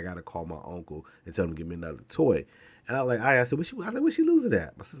 She said I gotta call my uncle and tell him to give me another toy. And I was like, I said, where she losing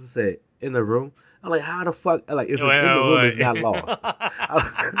at? My sister said in the room. I'm like, how the fuck? Like if it's in the room, it's not lost.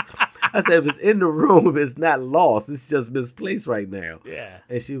 I said if it's in the room, it's not lost. It's just misplaced right now. Yeah.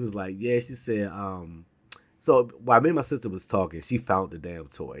 And she was like, yeah. She said, so while me and my sister was talking, she found the damn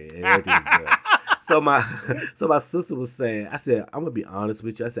toy and everything was good. So my so my sister was saying, I said, I'm gonna be honest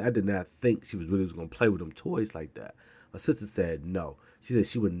with you. I said I did not think she was really gonna play with them toys like that. My sister said no. She said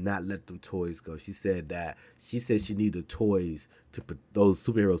she would not let them toys go. She said she needed toys to those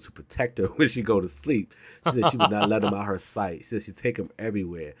superheroes to protect her when she go to sleep. She said she would not let them out her sight. She said she take them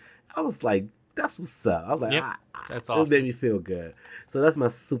everywhere. I was like, that's what's up. I was like, Yep. That's it made awesome. me feel good. So that's my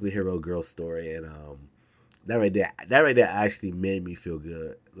superhero girl story, and that right there actually made me feel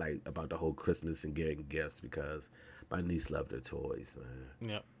good, like about the whole Christmas and getting gifts because my niece loved her toys, man.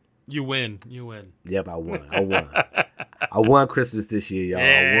 Yep. You win. You win. Yep, I won Christmas this year, y'all.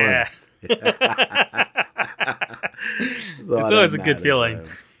 I Yeah. won. So It's all that always a good matters, feeling.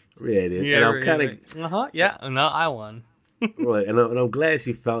 man. Yeah, it is, and Yeah. I'm kind of Uh-huh. Yeah. No, I won. right, and I'm glad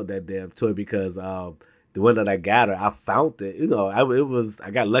she found that damn toy because the one that I got her, I found it.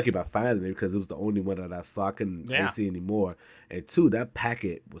 I got lucky by finding it because it was the only one that I saw. I Yeah. didn't see any more. And two, that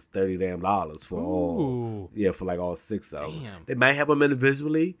packet was $30 for all. Ooh. Yeah, for like all 6 of them. Damn. They might have them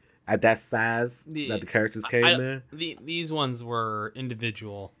individually at that size that The the characters I came in. these ones were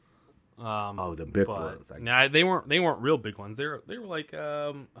individual. Oh, the big But ones. no, they weren't real big ones. They were like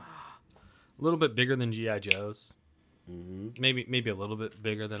a little bit bigger than GI Joes. Hmm. Maybe a little bit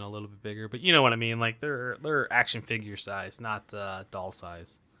bigger than a little bit bigger, but you know what I mean. Like they're action figure size, not doll size.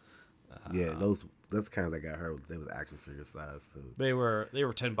 Yeah, Uh, that's kind of like I heard they was action figure size too. they were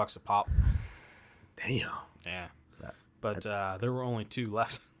 $10 a pop. Damn. Yeah, That, but there were only 2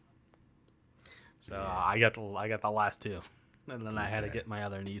 left, so yeah. I got the last 2, and then I had to Okay. get my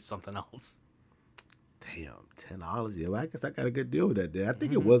other niece something else. Damn, $10. Yeah, well, I guess I got a good deal with that day. I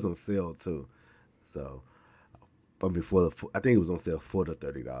think it Hmm. was on sale too. So, but I think it was on sale for the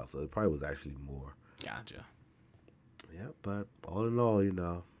 $30. So it probably was actually more. Gotcha. Yep. But all in all,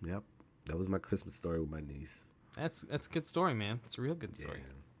 yep. That was my Christmas story with my niece. That's a good story, man. It's a real good Yeah. story.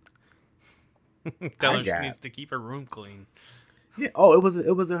 Tell I her she got. needs to keep her room clean. Yeah. Oh, it was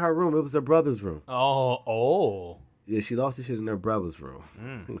in her room. It was her brother's room. Oh. Yeah, she lost the shit in her brother's room.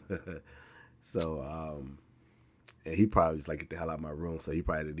 Mm. So, and he probably was like, get the hell out of my room. So he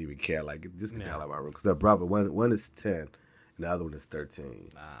probably didn't even care. Like, just get the Yeah. hell out of my room. Because her brother, one is 10, and the other one is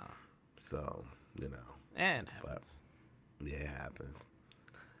 13. Ah. So, And but happens. yeah, it happens.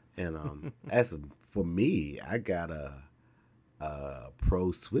 And as for me, I got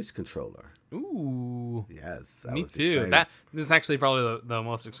Pro Switch controller. Ooh. Yes, I Me was too. excited. This is actually probably the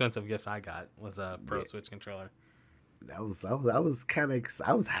most expensive gift I got was a Pro Yeah, Switch controller. I was kind of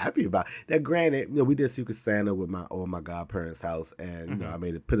I was happy about that. Granted, we did Secret Santa with my or my godparents' house, and Hmm. I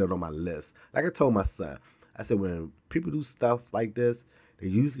made it put it on my list. Like I told my son, I said when people do stuff like this, they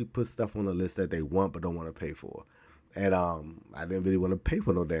usually put stuff on the list that they want but don't want to pay for. And I didn't really want to pay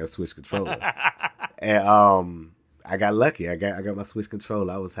for no damn Switch controller. And I got lucky. I got my Switch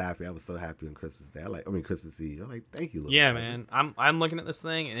controller. I was happy. I was so happy on Christmas Day. Christmas Eve. I'm like, thank you, little Yeah, cousin. man. I'm looking at this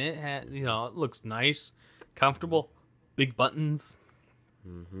thing and it looks nice, comfortable, big buttons.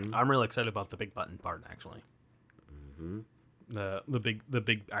 Mhm. I'm really excited about the big button part actually. Mhm. The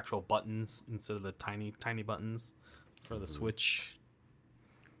big actual buttons instead of the tiny buttons for the Mhm. Switch.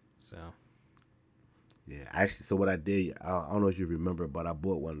 So, Yeah, actually, so what I did, I don't know if you remember, but I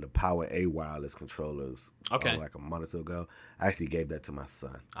bought one of the Power A wireless controllers okay. like a month or so ago. I actually gave that to my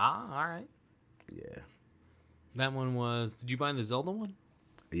son. All right. Yeah, That one was. Did you buy the Zelda one?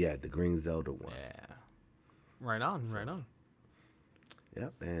 yeah, the Green Zelda one. Yeah. Right on. So, Right on.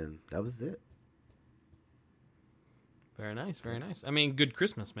 yep, and that was it. Very nice. Very nice. I mean, good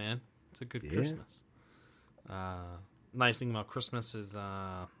Christmas, man. It's a good Yeah. Christmas. Nice thing about Christmas is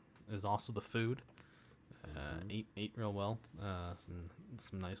also the food. Hmm. Ate real well.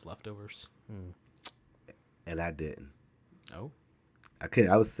 Some nice leftovers. Hmm. And I didn't. Oh. I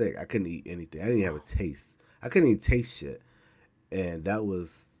couldn't. I was sick. I couldn't eat anything. I didn't have a taste. I couldn't even taste shit. And that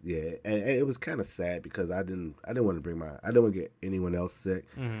was yeah. And it was kind of sad because I didn't want to bring I didn't want to get anyone else sick,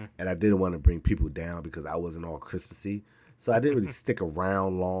 Hmm. and I didn't want to bring people down because I wasn't all Christmassy. So I didn't really stick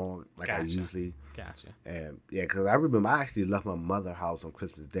around long like I Gotcha. usually. Gotcha. And yeah, because I remember I actually left my mother's house on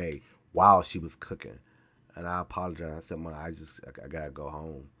Christmas Day while she was cooking, and I apologized. I said, "Ma, I gotta go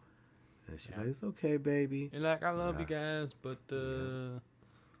home." And she's Yeah. like, "It's okay, baby." You're like, I And love you guys, but yeah,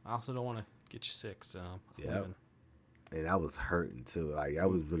 I also don't want to get you sick, so I'm yeah. leaving. And I was hurting too. Like I Ooh.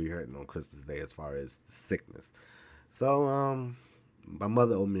 was really hurting on Christmas Day as far as sickness. So my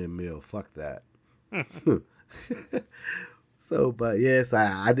mother owed me a meal. Fuck that. So, but yes,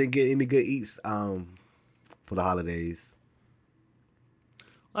 I didn't get any good eats for the holidays.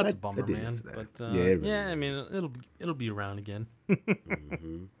 That's But a I bummer, did man. yesterday. But Yeah, it yeah, really I mean, is. it'll be around again.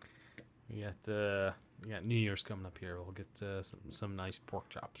 Hmm. We got New Year's coming up here. We'll get some nice pork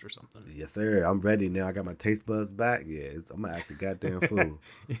chops or something. Yes, sir. I'm ready now. I got my taste buds back. Yeah, I'm gonna act a goddamn fool.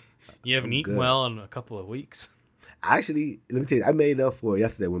 You haven't I'm eaten good. well in a couple of weeks. Actually, let me tell you, I made up for it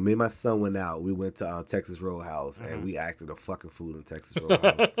yesterday. When me and my son went out, we went to Texas Roadhouse and Hmm. we acted a fucking fool in Texas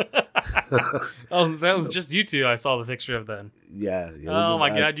Roadhouse. Oh, that was just you two. I saw the picture of then. Yeah, it was Oh just my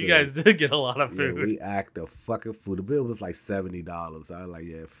us God, you two. guys did get a lot of Yeah, food. we act a fucking fool. The bill was like $70. So I was like,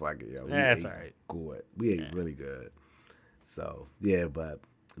 yeah, fuck it, yo. We That's all ate right. good. We ate Yeah. really good. So yeah, but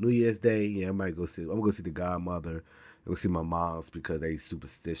New Year's Day, yeah, I might go see. I'm gonna go see the Godmother. Go see my mom's because they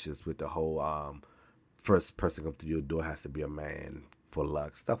superstitious with the whole first person come through your door has to be a man for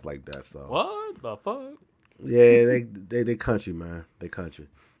luck, stuff like that. So What the fuck? yeah, they country, man. They country.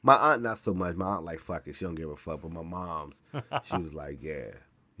 My aunt not so much. My aunt like fuck it. She don't give a fuck. But my mom's, she was like, yeah,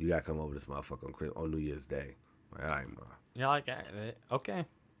 you gotta come over this motherfucker on New Year's Day. Like, all right, ma. Yeah, like okay.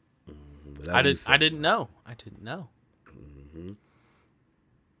 But that was I December. didn't know. I didn't know. Hmm.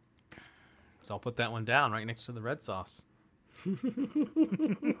 So I'll put that one down right next to the red sauce.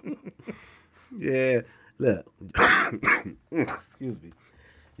 Yeah, look. Excuse me.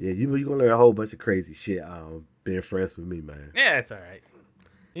 Yeah, you gonna learn a whole bunch of crazy shit. Being friends with me, man. Yeah, it's all right.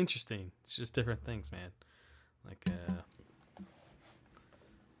 Interesting. It's just different things, man. Like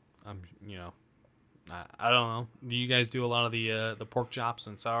I'm I don't know. Do you guys do a lot of the pork chops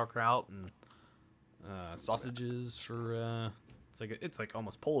and sauerkraut and sausages for it's like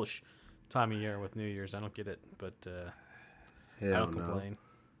almost Polish time of year with New Year's. I don't get it, but I Hell don't no. complain.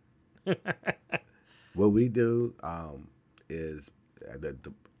 What we do is the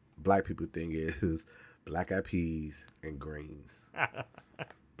black people thing is black eyed peas and greens.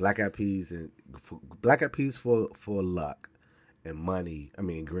 Black eyed peas and black eyed peas for luck and money. I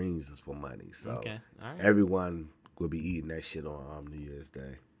mean greens is for money. So Okay, all right. everyone will be eating that shit on New Year's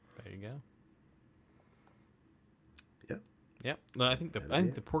Day. There you go. Yep. Yep. No, That'll I be think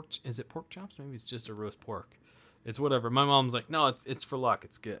it. the pork is it pork chops? Maybe it's just a roast pork. It's whatever. My mom's like, no, it's for luck.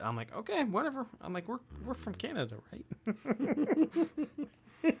 It's good. I'm like, okay, whatever. I'm like, we're from Canada, right?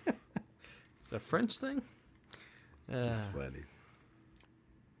 It's a French thing. It's Uh, funny.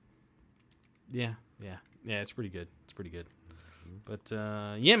 yeah, yeah, yeah. It's pretty good. It's pretty good. But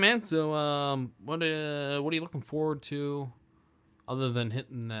yeah, man. So what are you looking forward to other than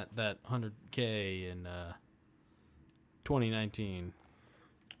hitting that 100K and 2019?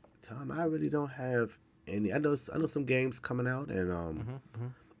 Tom, I really don't have any. I know some games coming out, and Hmm. Hmm.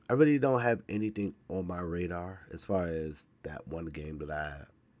 I really don't have anything on my radar as far as that one game that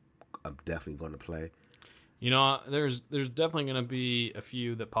I'm definitely going to play. There's definitely gonna be a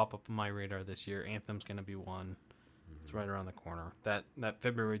few that pop up on my radar this year. Anthem's gonna be one. It's right around the corner. That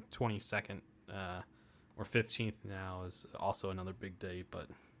February 22nd or 15th now is also another big day, but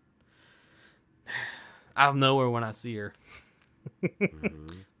I'll know her when I see her.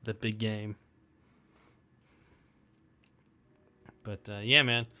 Mm-hmm. The big game. But yeah,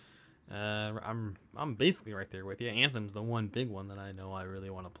 man, I'm basically right there with you. Anthem's the one big one that I know I really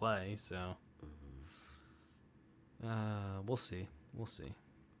want to play. So we'll see. We'll see.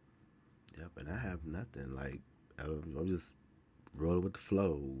 Yep, and I have nothing. Like I'm just rolling with the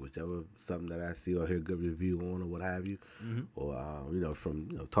flow, whichever something that I see or hear a good review on or what have you, Hmm. or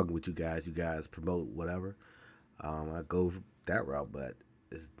from talking with you guys promote whatever. I go that route, but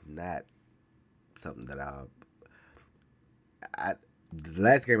it's not something that I the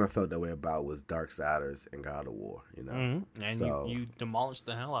last game I felt that way about was Darksiders and God of War. And So you demolished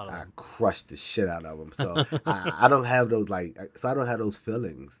the hell out of I them. crushed the shit out of them. So I don't have those so I don't have those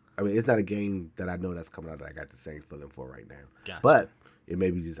feelings. I mean, it's not a game that I know that's coming out that I got the same feeling for right now. Gotcha. But it may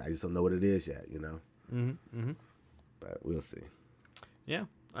be just I just don't know what it is yet. Hmm. Hmm. But we'll see. Yeah,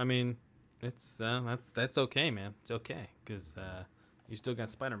 I mean, it's that's okay, man. It's okay because you still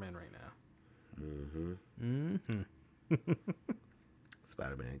got Spider-Man right Hmm now. Hmm.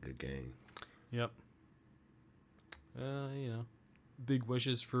 Spider-Man, good game. Yep. You know, big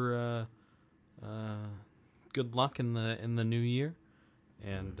wishes for good luck in the new year,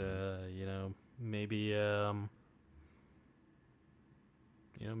 and Hmm maybe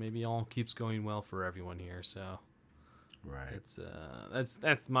maybe all keeps going well for everyone here. So Right.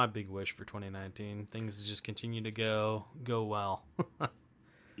 that's my big wish for 2019. Things just continue to go well.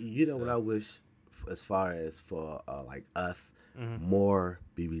 You know what So. I wish, as far as for like us, Mhm. more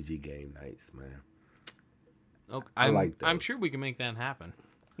BBG game nights, man. Okay, I I'm like I'm those sure we can make that happen.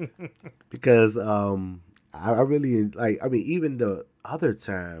 because I really like. I mean, even the other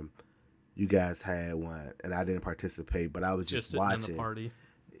time you guys had one and I didn't participate, but I was just Just sitting in the watching. party.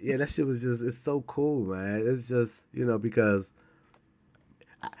 Yeah, that shit was just it's so cool, man. It's just because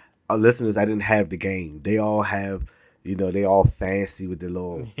our listeners, I didn't have the game. They all have, they all fancy with their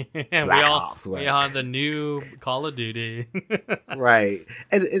little Yeah, we Black all Ops we swag. all have the new Call of Duty. Right.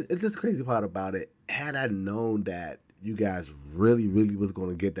 And this crazy part about it, had I known that you guys really, really was going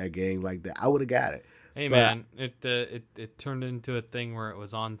to get that game like that, I would have got it. Hey But man, it turned into a thing where it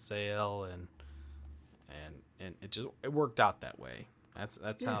was on sale and it worked out that way. That's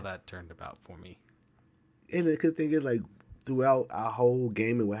yeah, how that turned about for me. and the good thing is, like, throughout our whole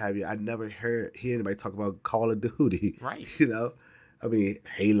game and what have you, I never hear anybody talk about Call of Duty. Right. You know, I mean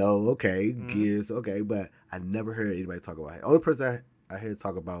Halo, okay, Hmm. Gears, okay, but I never heard anybody talk about it. The only person I heard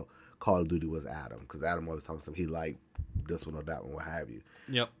talk about Call of Duty was Adam, because Adam always talking something he liked this one or that one, what have you.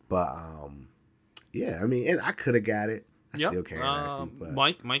 Yep. But yeah, I mean, and I could have got it. I Yep. still can actually,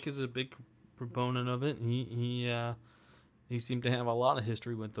 but Mike is a big proponent of it. He seemed to have a lot of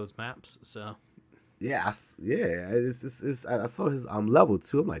history with those maps. So. yeah, yeah, I saw his level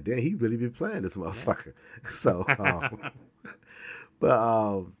 2. I'm like, damn, he really be playing this Yeah. motherfucker. So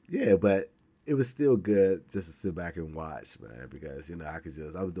but yeah, but it was still good just to sit back and watch, man, because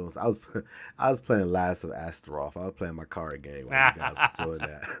I was playing Last of Astaroth. I was playing my card game while you guys was doing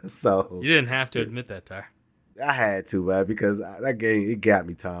that. So You didn't have to it, admit that, Tar. I had to, man, because that game it got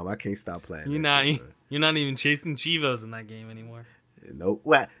me, Tom. I can't stop playing You're that not shit, man. you're not even chasing Chivos in that game anymore. No,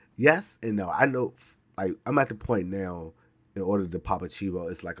 well, yes and no. I know, like I'm at the point now. In order to pop a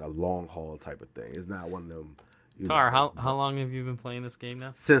Chivo, it's like a long haul type of thing. It's not one of them, Tar, how long have you been playing this game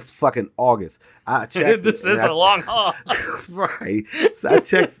now? since fucking August. I checked it This and is a long haul. right. So I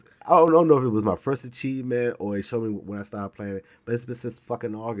checked. I don't know if it was my first achievement or it showed me when I started playing it, but it's been since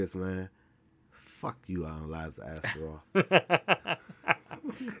fucking August, man. Fuck you, Liza Astaroth.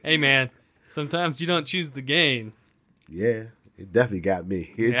 Hey man, sometimes you don't choose the game. Yeah, it definitely got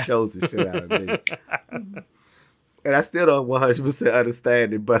me. It Yeah. chose the shit out of me. And I still don't 100%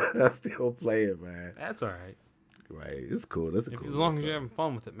 understand it, but I still play it, man. That's all right. Right. It's cool. That's a If cool as little long as you're something. having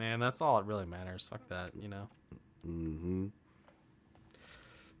fun with it, man, that's all that really matters. Fuck that. Mm-hmm.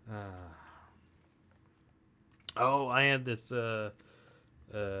 Uh, oh, I had this uh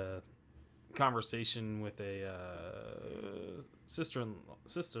conversation with a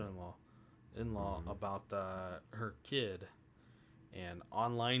sister-in-law Mm-hmm. about her kid and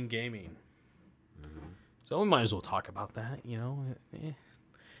online gaming. Mm-hmm. So we might as well talk about that,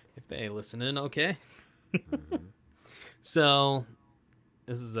 if they listen in, okay. Mm-hmm. So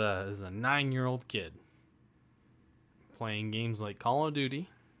this is a 9-year-old kid playing games like Call of Duty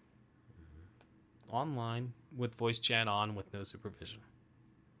online with voice chat on with no supervision.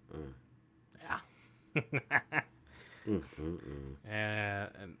 Mm. Yeah.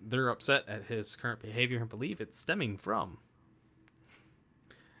 And they're upset at his current behavior and believe it's stemming from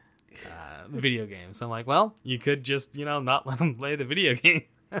the video games. I'm like, well, you could just, not let him play the video game.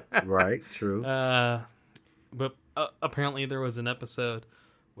 Right, true. But apparently there was an episode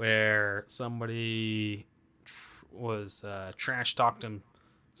where somebody was trash talked him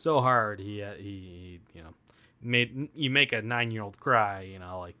so hard he made you make a 9-year-old cry,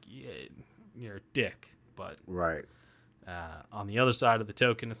 like you're a dick. But Right. on the other side of the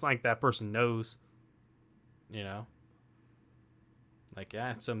token, it's like that person knows, you know, like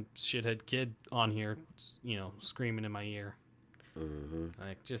some shithead kid on here, screaming in my ear.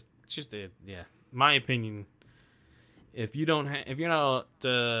 Like just yeah. My opinion, if you're not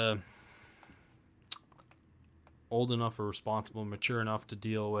old enough or responsible, mature enough to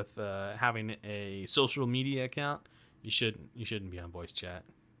deal with having a social media account, you shouldn't be on voice chat.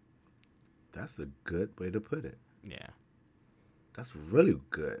 That's a good way to put it. Yeah. That's really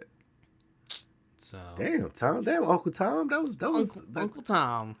good. So. Damn, Tom. Damn, Uncle Tom. Uncle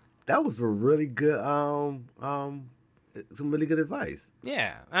Tom. That was a really good some really good advice.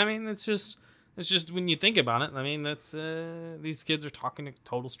 Yeah, I mean it's just when you think about it. I mean that's these kids are talking to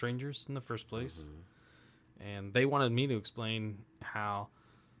total strangers in the first place, and they wanted me to explain how.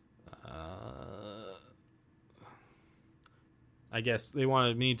 I guess they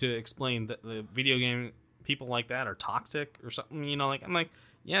wanted me to explain that the video game people like that are toxic or something. Like I'm like,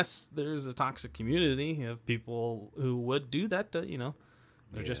 yes, there's a toxic community of people who would do that. They're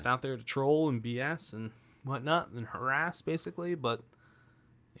just out there to troll and BS and whatnot and harass basically. But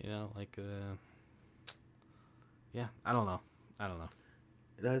yeah, I don't know.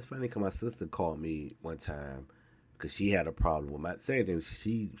 It's funny because my sister called me one time because she had a problem with my same thing.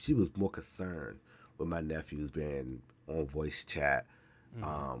 She was more concerned with my nephews being on voice chat,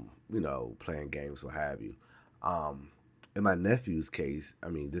 playing games, what have you. In my nephew's case, I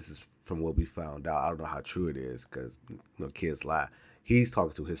mean, this is from what we found out. I don't know how true it is because kids lie. He's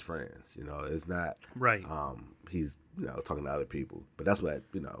talking to his friends. It's not right. He's talking to other people, but that's what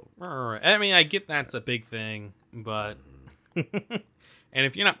Right. I mean, I get that's a big thing, but and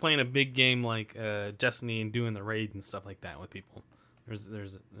if you're not playing a big game like Destiny and doing the raids and stuff like that with people,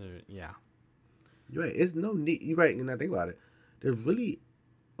 there's yeah. You're right. It's no need. You're right. And I think about it. There's really,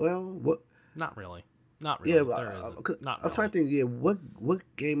 what? Not really. Not really. Yeah, I'm trying to think. Yeah, what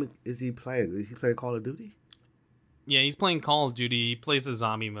game is he playing? Is he playing Call of Duty? Yeah, he's playing Call of Duty. He plays the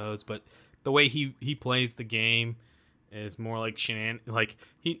zombie modes, but the way he plays the game is more like like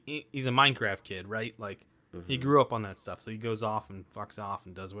he's a Minecraft kid, right? Like he grew up on that stuff, so he goes off and fucks off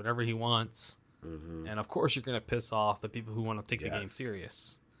and does whatever he wants. And of course, you're gonna piss off the people who want to take the game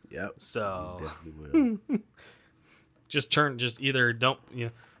serious. Yep. So you definitely will. just either don't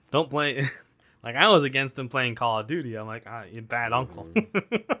play. Like I was against him playing Call of Duty. I'm like, you bad uncle.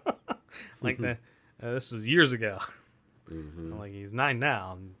 Like that. This was years ago. Like he's 9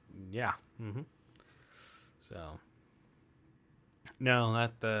 now. Yeah. So no,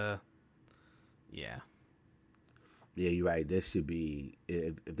 yeah. Yeah, you're right. There should be,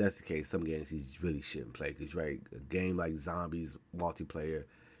 if that's the case, some games he really shouldn't play. Because, right, a game like Zombies multiplayer,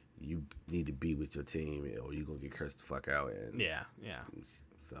 you need to be with your team or you're going to get cursed the fuck out. And yeah.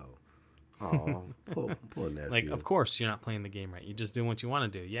 So, poor nephew. Like, of course you're not playing the game right. You're just doing what you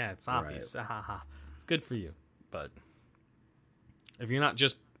want to do. Yeah, it's zombies. Right. Good for you. But if you're not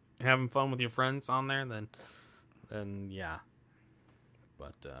just having fun with your friends on there, then yeah.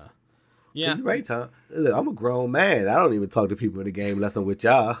 But, yeah. You're right, Tom. Look, I'm a grown man. I don't even talk to people in the game unless I'm with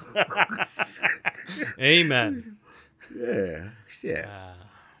y'all. Amen. Yeah. Shit.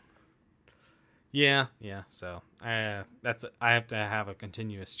 Yeah. So I have to have a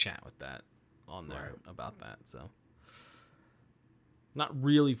continuous chat with that on there about that. So not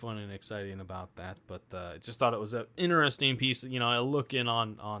really fun and exciting about that, but just thought it was an interesting piece. A look in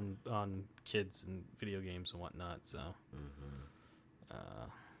on kids and video games and whatnot. So.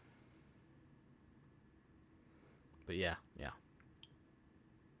 But yeah.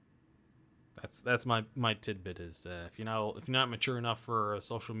 That's my tidbit is if you're not mature enough for a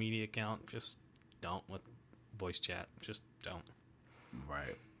social media account, just don't with voice chat. Just don't.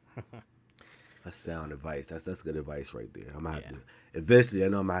 Right. That's sound advice. That's good advice right there. I'm gonna have to eventually. I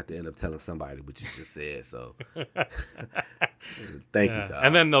know I'm gonna have to end up telling somebody what you just said. So thank you, Tom.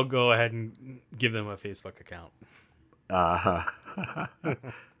 And then they'll go ahead and give them a Facebook account. Damn.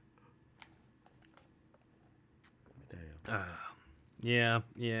 Yeah,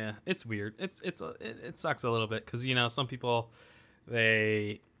 it's weird. It sucks a little bit because some people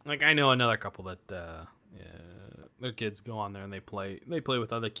they like I know another couple that their kids go on there and they play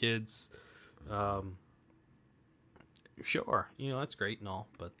with other kids. Um, sure, that's great and all,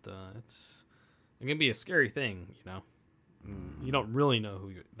 but it can be a scary thing. You don't really know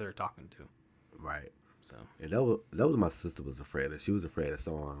who they're talking to. Right. So And that was my sister was afraid of. She was afraid that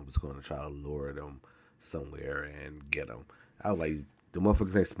someone was going to try to lure them somewhere and get them. I was like, the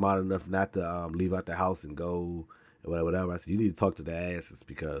motherfuckers ain't smart enough not to leave out the house and go whatever. I said, you need to talk to the asses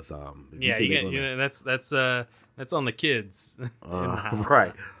because if you yeah, think you they're get gonna that's on the kids in the house.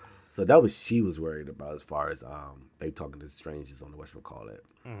 right. So that was she was worried about as far as they talking to strangers on the whatchamacallit.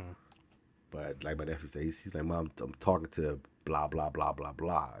 Mhm. But like my nephew says, she's like, Mom, I'm talking to blah blah blah blah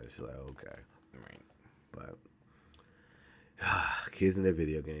blah. And she's like, okay. Right. But kids in their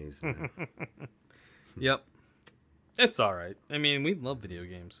video games, man. Yep. It's all right. I mean, we love video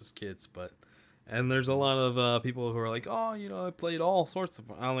games as kids, and there's a lot of people who are like, oh, I played all sorts of.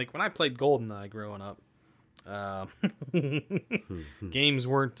 Like when I played GoldenEye growing up, uh, games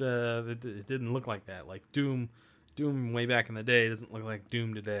weren't. It didn't look like that. Like Doom way back in the day doesn't look like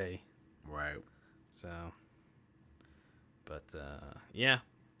Doom today. Right. So, but yeah,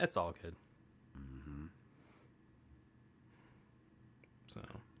 it's all good. Mm-hmm. So,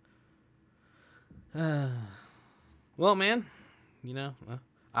 well, man, I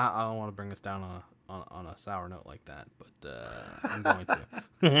don't want to bring us down on a sour note like that, but I'm going to.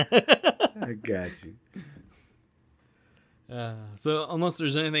 I got you. So unless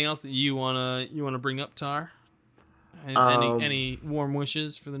there's anything else that you wanna bring up, Tar, any warm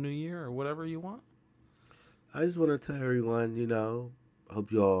wishes for the new year or whatever you want. I just want to tell everyone,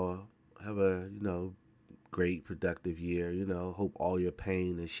 hope you all have a, great productive year. Hope all your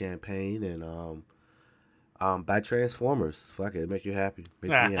pain is champagne and buy Transformers. Fuck it, make you happy.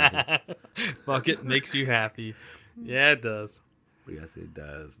 Makes me happy. Fuck it, makes you happy. Yeah, it does. Yes, it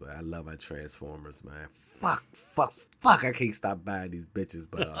does. But I love my Transformers, man. Fuck! I can't stop buying these bitches.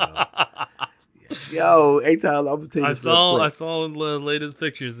 But yo, anytime I'm gonna tell you I this real quick. saw the latest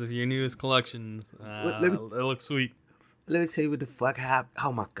pictures of your newest collection. It looks sweet. Let me tell you what the fuck happened.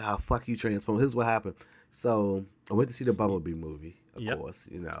 Oh my god, fuck you, Transformers. Here's what happened. So I went to see the Bumblebee movie, of course,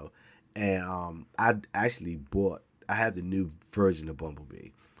 and I actually bought. I have the new version of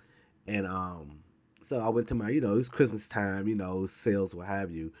Bumblebee, and so I went to my, it's Christmas time, sales, what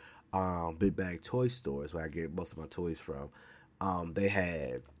have you, big bag toy stores where I get most of my toys from. They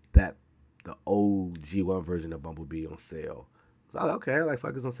had the old G1 version of Bumblebee on sale. So I was like, okay, like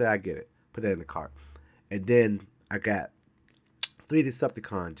fuck it's on sale, I get it. Put that in the cart, and then I got 3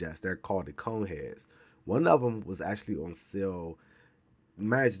 Decepticon jets. They're called the Coneheads. One of them was actually on sale.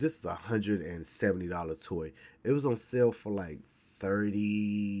 Imagine this is $170 toy. It was on sale for like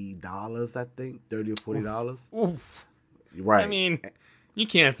 $30, I think, $30 or $40. Oof. Right. I mean, you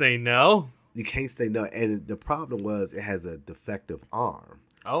can't say no. You can't say no. And the problem was it has a defective arm.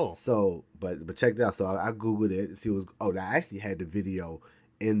 Oh. So, but check it out. So I googled it and see what was. Oh, I actually had the video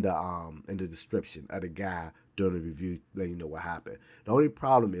in the description of the guy doing the review, letting you know what happened. The only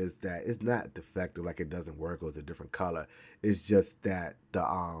problem is that it's not defective, like it doesn't work or it's a different color. It's just that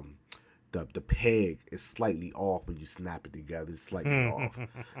the peg is slightly off when you snap it together. It's slightly off.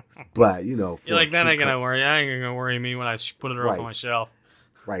 But you're like, that ain't gonna worry. I ain't gonna worry me when I put it up on my shelf.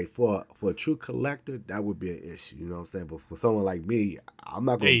 Right, for a true collector, that would be an issue. You know what I'm saying? But for someone like me, I'm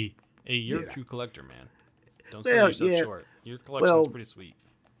not gonna. Hey, you're a true collector, man. Don't sell yourself short. Your collection's pretty sweet.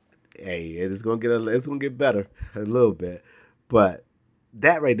 Hey, it's gonna get better a little bit, but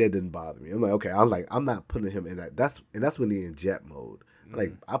that right there didn't bother me. I'm like, okay, I'm not putting him in that. That's when he in jet mode.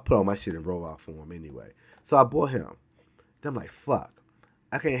 Like I put all my shit in robot form anyway. So I bought him. Then I'm like, fuck,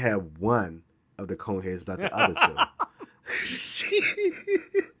 I can't have one of the Coneheads without the other two.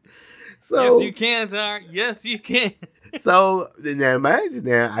 So, yes, you can, Tar. Yes, you can. So now imagine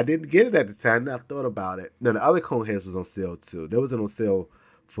now, I didn't get it at the time. I thought about it. No, the other Coneheads was on sale too. There wasn't on sale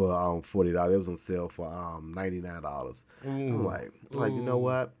for $40. It was on sale for $99. I'm like, you know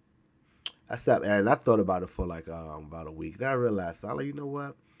what? I sat and I thought about it for like about a week. Then I realized, I'm like, you know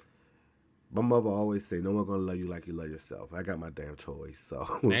what? My mother always say, no one gonna love you like you love yourself. I got my damn toys,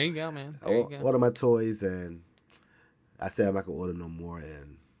 so there you go, man. There you go. Order my toys, and I said I'm not gonna order no more.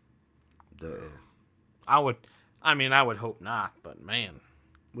 And I would hope not, but man.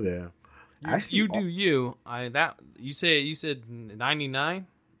 Yeah. Actually, you do you. You said 99?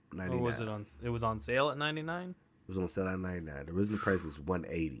 99. Or was it was on sale at 99? It was on sale at 99. The original price was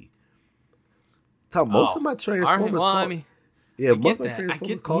 180. Most of my Transformers Yeah, I most get of my that. I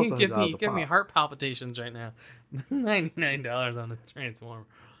Transformers get cost you $100 you a give me pop. heart palpitations right now. $99 on a Transformer.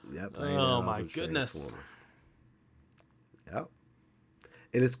 Yep, Oh $99 my on goodness. Transformer. Yep,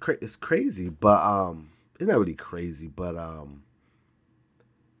 and it's crazy, but it's not really crazy, but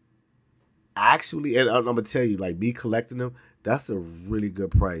actually, and I'm gonna tell you, like me collecting them, that's a really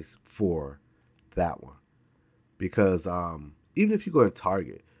good price for that one because even if you go to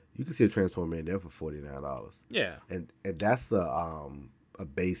Target, you can see a Transformer in there for $49, Yeah. and that's a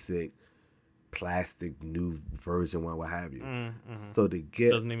basic plastic new version one, what have you. Mm-hmm. So to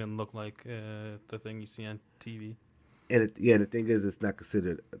get Doesn't even look like the thing you see on TV. and yeah, the thing is, it's not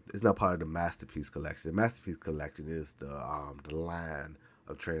considered. It's not part of the masterpiece collection. The masterpiece collection is the line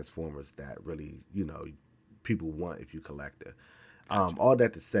of Transformers that really people want if you collect it. Gotcha. All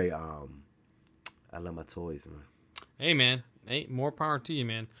that to say, I love my toys, man. Hey man, hey, more power to you,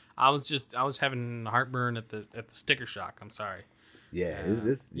 man. I was having heartburn at the sticker shock. I'm sorry. Yeah,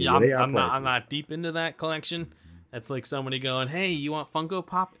 Yeah, they are I'm pricey. not deep into that collection. That's like somebody going, hey, you want Funko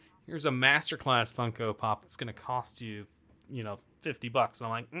Pop? Here's a masterclass Funko Pop. It's gonna cost you, $50. And I'm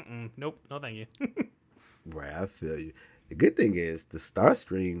like, nope, no thank you. Right, I feel you. The good thing is the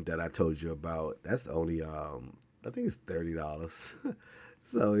Starstream that I told you about. That's only I think it's $30.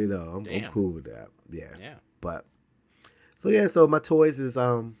 So I'm Damn. cool with that. Yeah, Yeah. but so yeah, so my toys is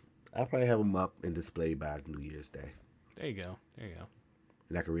I'll probably have them up and displayed by New Year's Day, There you go. There you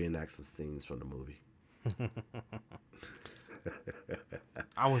and I can reenact some scenes from the movie. go.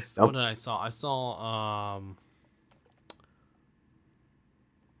 What Um, did I saw? I saw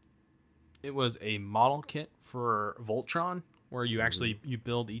it was a model kit for Voltron where you mhm, actually you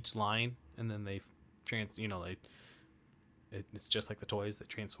build each line and then they it's just like the toys that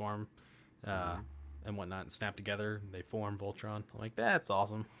transform uh, mhm. and whatnot and snap together and they form Voltron. I'm like, that's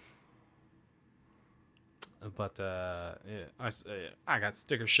awesome. But yeah, I got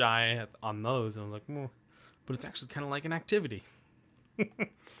sticker shy on those and I was like, but it's actually kind of like an activity.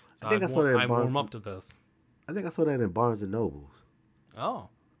 I So think I saw that in I warm up to this. I think I saw that in Barnes and Nobles. Oh,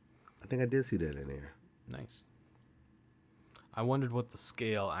 I think I did see that in there. nice. I wondered what the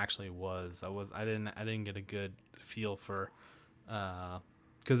scale actually was. I didn't get a good feel for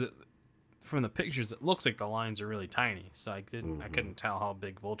because from the pictures it looks like the lines are really tiny, so I Hmm. couldn't tell how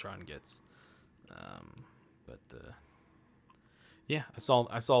big Voltron gets. Um, but yeah,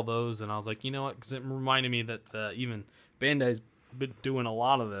 I saw those and I was like, you know what? Because it reminded me that even Bandai's been doing a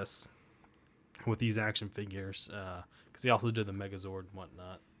lot of this with these action figures. Because he also did the Megazord and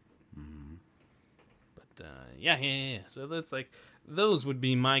whatnot. Hmm. But yeah. So that's like those would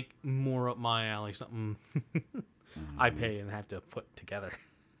be my more up my alley. Something I Hmm. pay and have to put together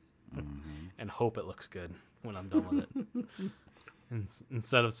Hmm. and hope it looks good when I'm done with it. And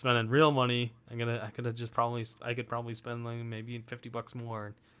instead of spending real money, I could probably spend like maybe $50 more.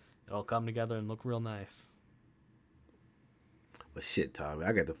 And it'll come together and look real nice. But shit, Tommy,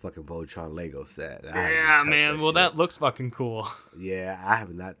 I got the fucking Voltron Lego set. I haven't even Yeah, touched man. that Well, that shit. looks fucking cool. Yeah, I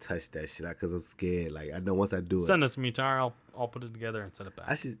have not touched that shit because I'm scared. Like I know once I do it, Send it to me, Tar. I'll put it together and send it back.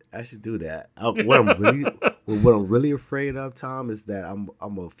 I should do that. What I'm really afraid of, Tom, is that I'm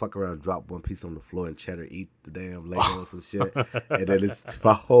gonna fuck around, and drop one piece on the floor, and Cheddar eat the damn Lego or some shit, and then it's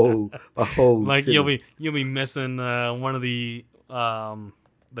my whole Like shit is you'll be missing one of the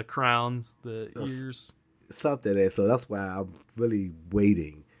crowns, the uh, ears. something there. So that's why I'm really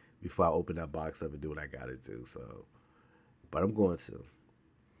waiting before I open that box up and do what I gotta do. So, but I'm going to.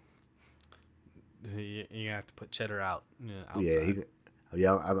 You have to put cheddar out, Yeah, outside.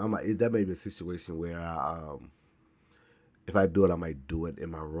 yeah. That may be a situation where if I do it, I might do it in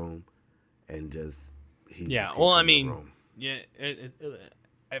my room and just he Yeah. just Well, can't I come in the mean, room. yeah.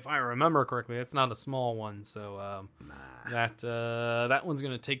 If I remember correctly, it's not a small one, so Nah. that one's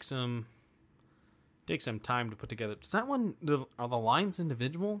gonna take some time to put together. Does that one? Are the lines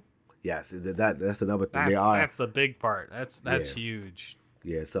individual? Yes, that's another thing. They are. That's the big part. That's Yeah, huge.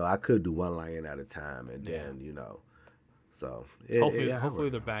 yeah. So I could do one lion at a time, and Yeah. then So yeah, I Hopefully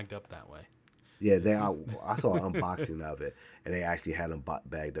work they're on it. bagged up that way. Yeah, This they is are. I saw an unboxing of it, and they actually had them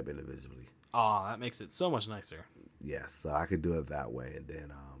bagged up individually. oh, that makes it so much nicer. Yes, so I could do it that way, and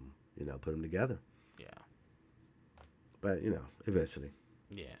then put them together. Yeah. But eventually.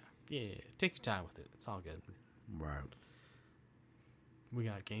 Yeah. Yeah. Take your time with it. It's all good. Right. We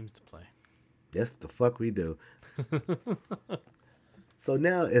got games to play. Yes, the fuck we do. So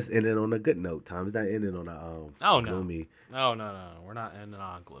now it's ending on a good note, Tom. It's not ending on Oh a no. gloomy. No. We're not ending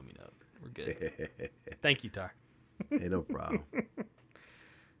on a gloomy note. We're good. Thank you, Tar. Ain't no problem.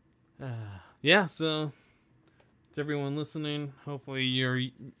 Yeah, so to everyone listening, hopefully your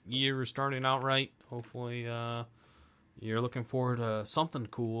year is starting out right. Hopefully you're looking forward to something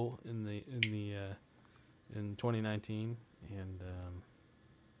cool in 2019, and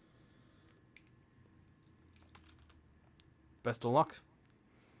best of luck.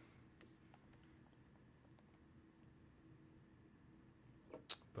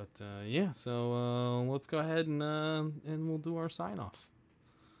 But yeah, so let's go ahead and we'll do our sign off.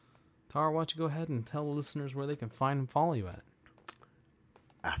 Tara, why don't you go ahead and tell the listeners where they can find and follow you at?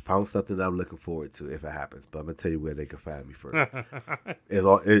 I found something that I'm looking forward to if it happens, but I'm gonna tell you where they can find me first.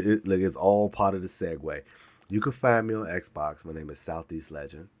 It's all part of the segue. You can find me on Xbox. My name is Southeast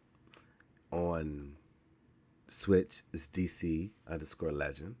Legend. On Switch, it's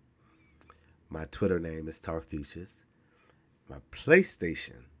DC_Legend. My Twitter name is Tarfucius. My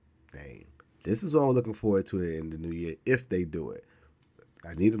PlayStation name. This is what I'm looking forward to in the new year if they do it.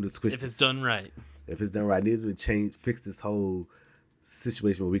 I need them to switch. If it's done right. If it's done right, I need them to fix this whole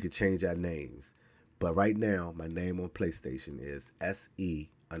situation where we could change our names. But right now, my name on PlayStation is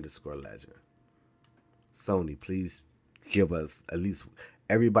SE_Legend. Sony, please give us at least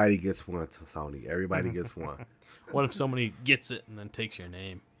everybody gets one to Sony. Everybody gets one. What if somebody gets it and then takes your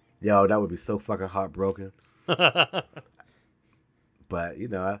name? Yo, that would be so fucking heartbroken. But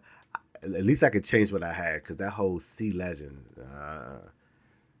at least I could change what I had because that whole C Legend,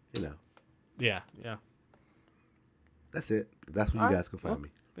 Yeah. That's it. That's where you guys can find me.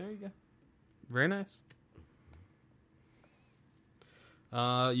 There you go. Very nice.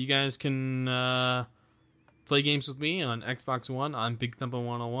 You guys can play games with me on Xbox One. I'm Big Thumpin'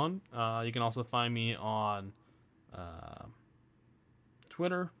 101. You can also find me on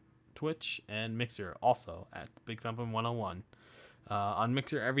Twitter, Twitch, and Mixer, also at Big Thumpin' 101. On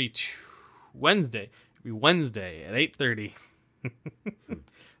Mixer every Wednesday at 8:30.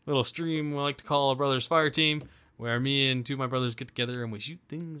 Little stream we like to call a Brothers Fire Team, where me and two of my brothers get together and we shoot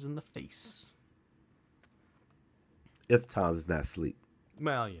things in the face. If Tom's not asleep.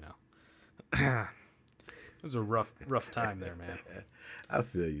 Well, it was a rough time there, man. I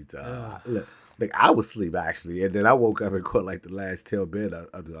feel you, Tom. Look, I was asleep actually, and then I woke up and caught like the last tail bit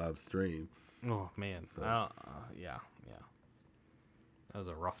of the stream. Oh man, so. Yeah. That was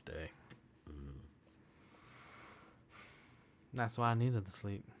a rough day. That's why I needed the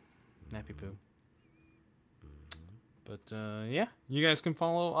sleep. Nappy poo. But yeah, you guys can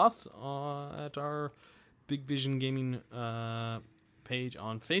follow us at our Big Vision Gaming page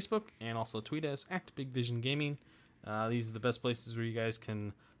on Facebook, and also tweet us at Big Vision Gaming. These are the best places where you guys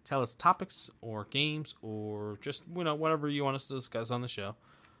can tell us topics or games or just whatever you want us to discuss on the show.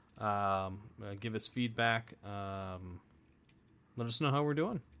 Give us feedback. Let us know how we're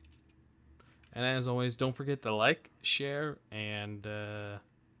doing. And as always, don't forget to like, share, and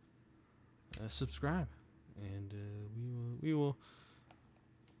subscribe. And we will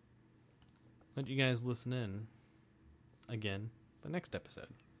let you guys listen in again the next episode.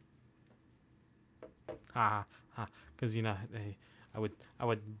 Ha ha. Because I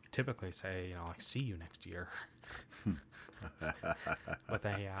would typically say see you next year, but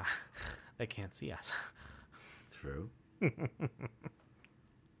they can't see us. True.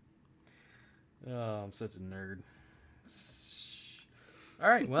 Oh, I'm such a nerd. All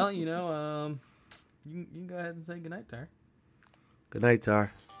right, well, you can go ahead and say goodnight, Tar. Good night,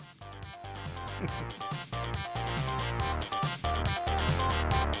 Tar.